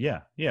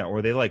 Yeah. Yeah.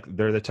 Or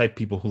they're the type of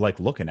people who like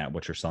looking at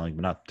what you're selling,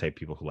 but not the type of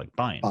people who like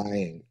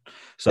buying.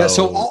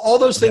 So all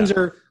those things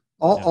are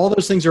all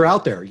those things are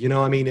out there.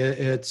 I mean,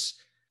 it's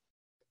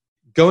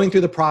going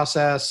through the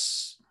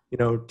process,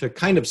 to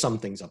kind of sum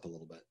things up a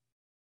little bit,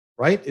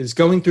 right? Is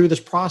going through this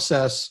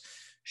process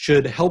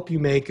should help you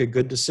make a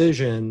good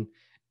decision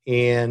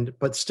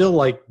but still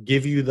like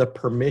give you the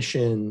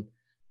permission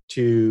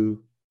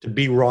to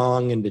be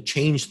wrong and to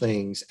change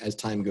things as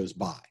time goes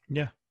by.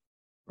 Yeah.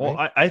 Well,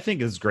 right? I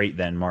think it's great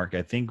then, Mark.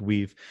 I think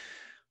we've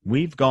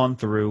gone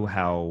through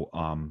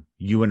how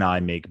you and I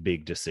make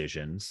big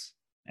decisions,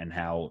 and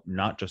how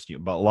not just you,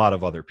 but a lot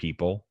of other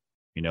people,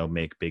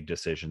 make big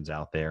decisions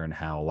out there, and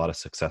how a lot of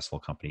successful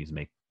companies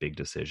make big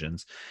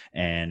decisions.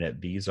 And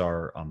these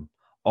are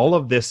all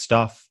of this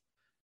stuff.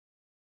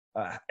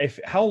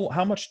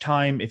 How much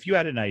time, if you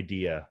had an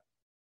idea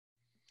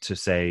to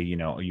say,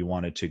 you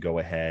wanted to go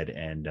ahead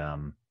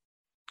and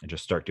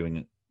just start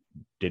doing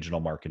digital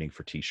marketing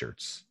for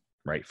t-shirts,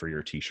 right? For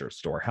your t-shirt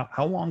store.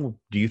 How long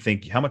do you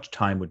think, how much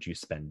time would you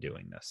spend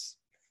doing this?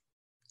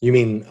 You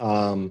mean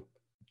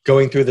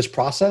going through this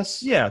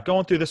process? Yeah,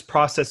 going through this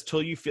process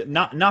till you feel,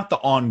 not the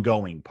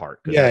ongoing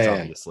part, because that's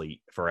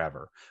obviously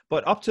forever,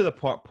 but up to the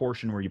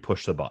portion where you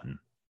push the button.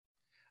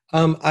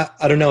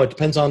 I don't know. It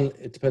depends on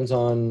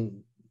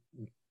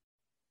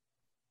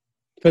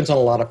a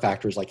lot of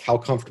factors, like how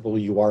comfortable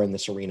you are in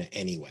this arena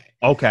anyway.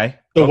 Okay.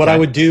 So what I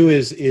would do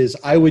is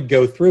I would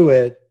go through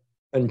it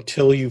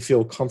until you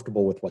feel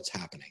comfortable with what's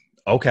happening.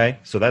 Okay.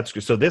 So that's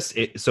good.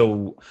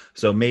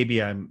 So maybe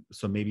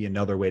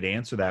another way to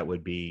answer that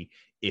would be,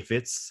 if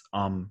it's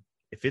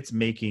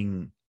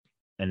making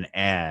an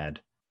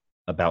ad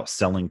about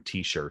selling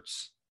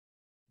t-shirts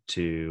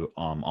to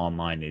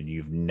online, and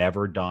you've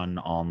never done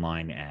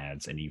online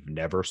ads, and you've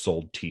never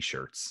sold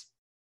t-shirts,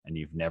 and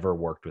you've never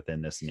worked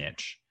within this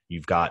niche,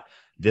 you've got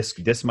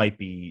this might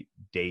be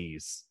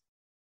days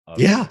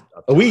of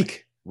a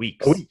week.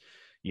 Weeks.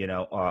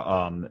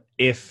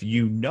 If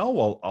you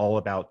know all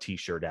about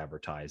t-shirt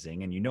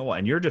advertising, and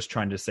and you're just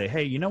trying to say,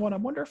 hey, I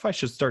wonder if I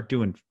should start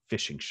doing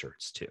fishing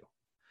shirts too.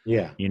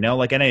 Yeah. And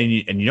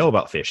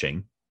about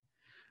fishing.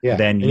 Yeah.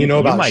 Then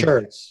about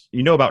shirts.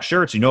 About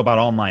shirts, about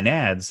online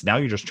ads. Now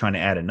you're just trying to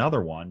add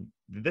another one.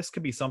 This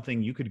could be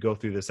something you could go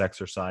through this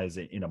exercise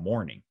in a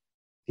morning.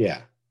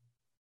 Yeah.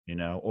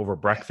 Over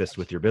breakfast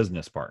with your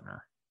business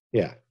partner.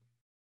 Yeah.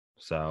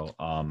 So,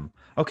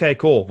 okay,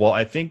 cool. Well,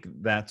 I think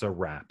that's a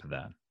wrap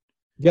then.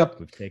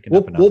 We've taken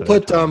we'll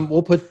put a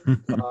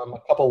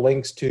couple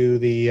links to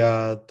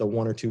the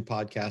one or two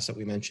podcasts that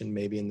we mentioned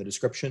maybe in the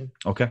description.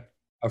 Okay.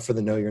 For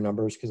the Know Your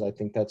Numbers, because I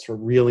think that's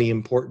really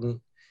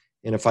important.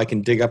 And if I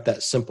can dig up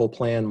that Simple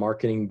Plan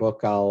marketing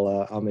book,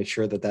 I'll make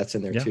sure that that's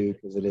in there too,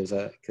 because it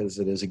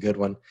is a good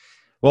one.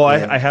 Well,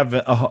 I have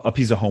a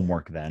piece of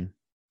homework then.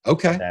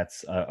 Okay.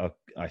 That's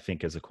I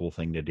think is a cool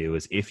thing to do,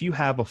 is if you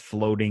have a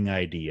floating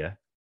idea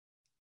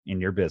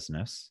in your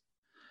business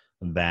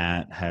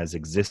that has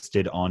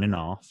existed on and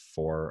off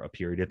for a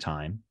period of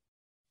time,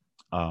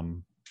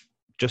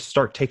 just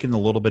start taking a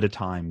little bit of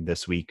time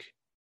this week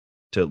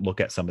to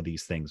look at some of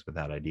these things with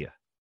that idea.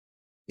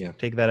 Yeah.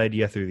 Take that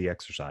idea through the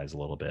exercise a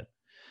little bit,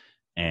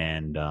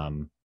 and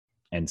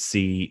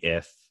see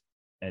if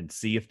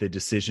the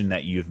decision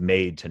that you've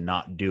made to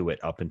not do it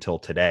up until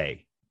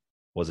today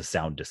was a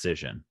sound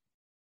decision.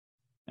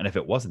 And if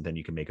it wasn't, then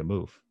you can make a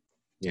move.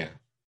 Yeah.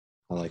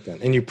 I like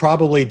that. And you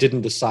probably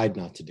didn't decide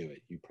not to do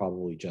it. You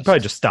probably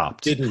just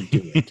stopped. Didn't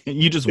do it.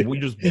 We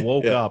just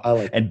woke up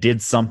and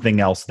did something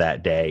else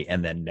that day,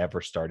 and then never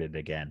started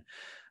again.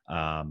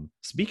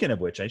 Speaking of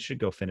which, I should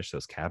go finish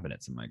those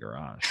cabinets in my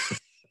garage.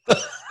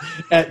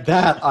 At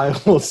that, I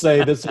will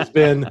say this has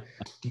been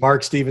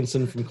Mark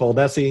Stevenson from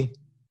Coldesi.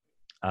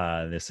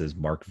 This is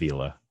Mark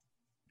Vila.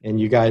 And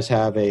you guys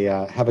have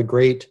a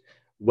great,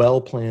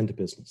 well-planned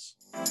business.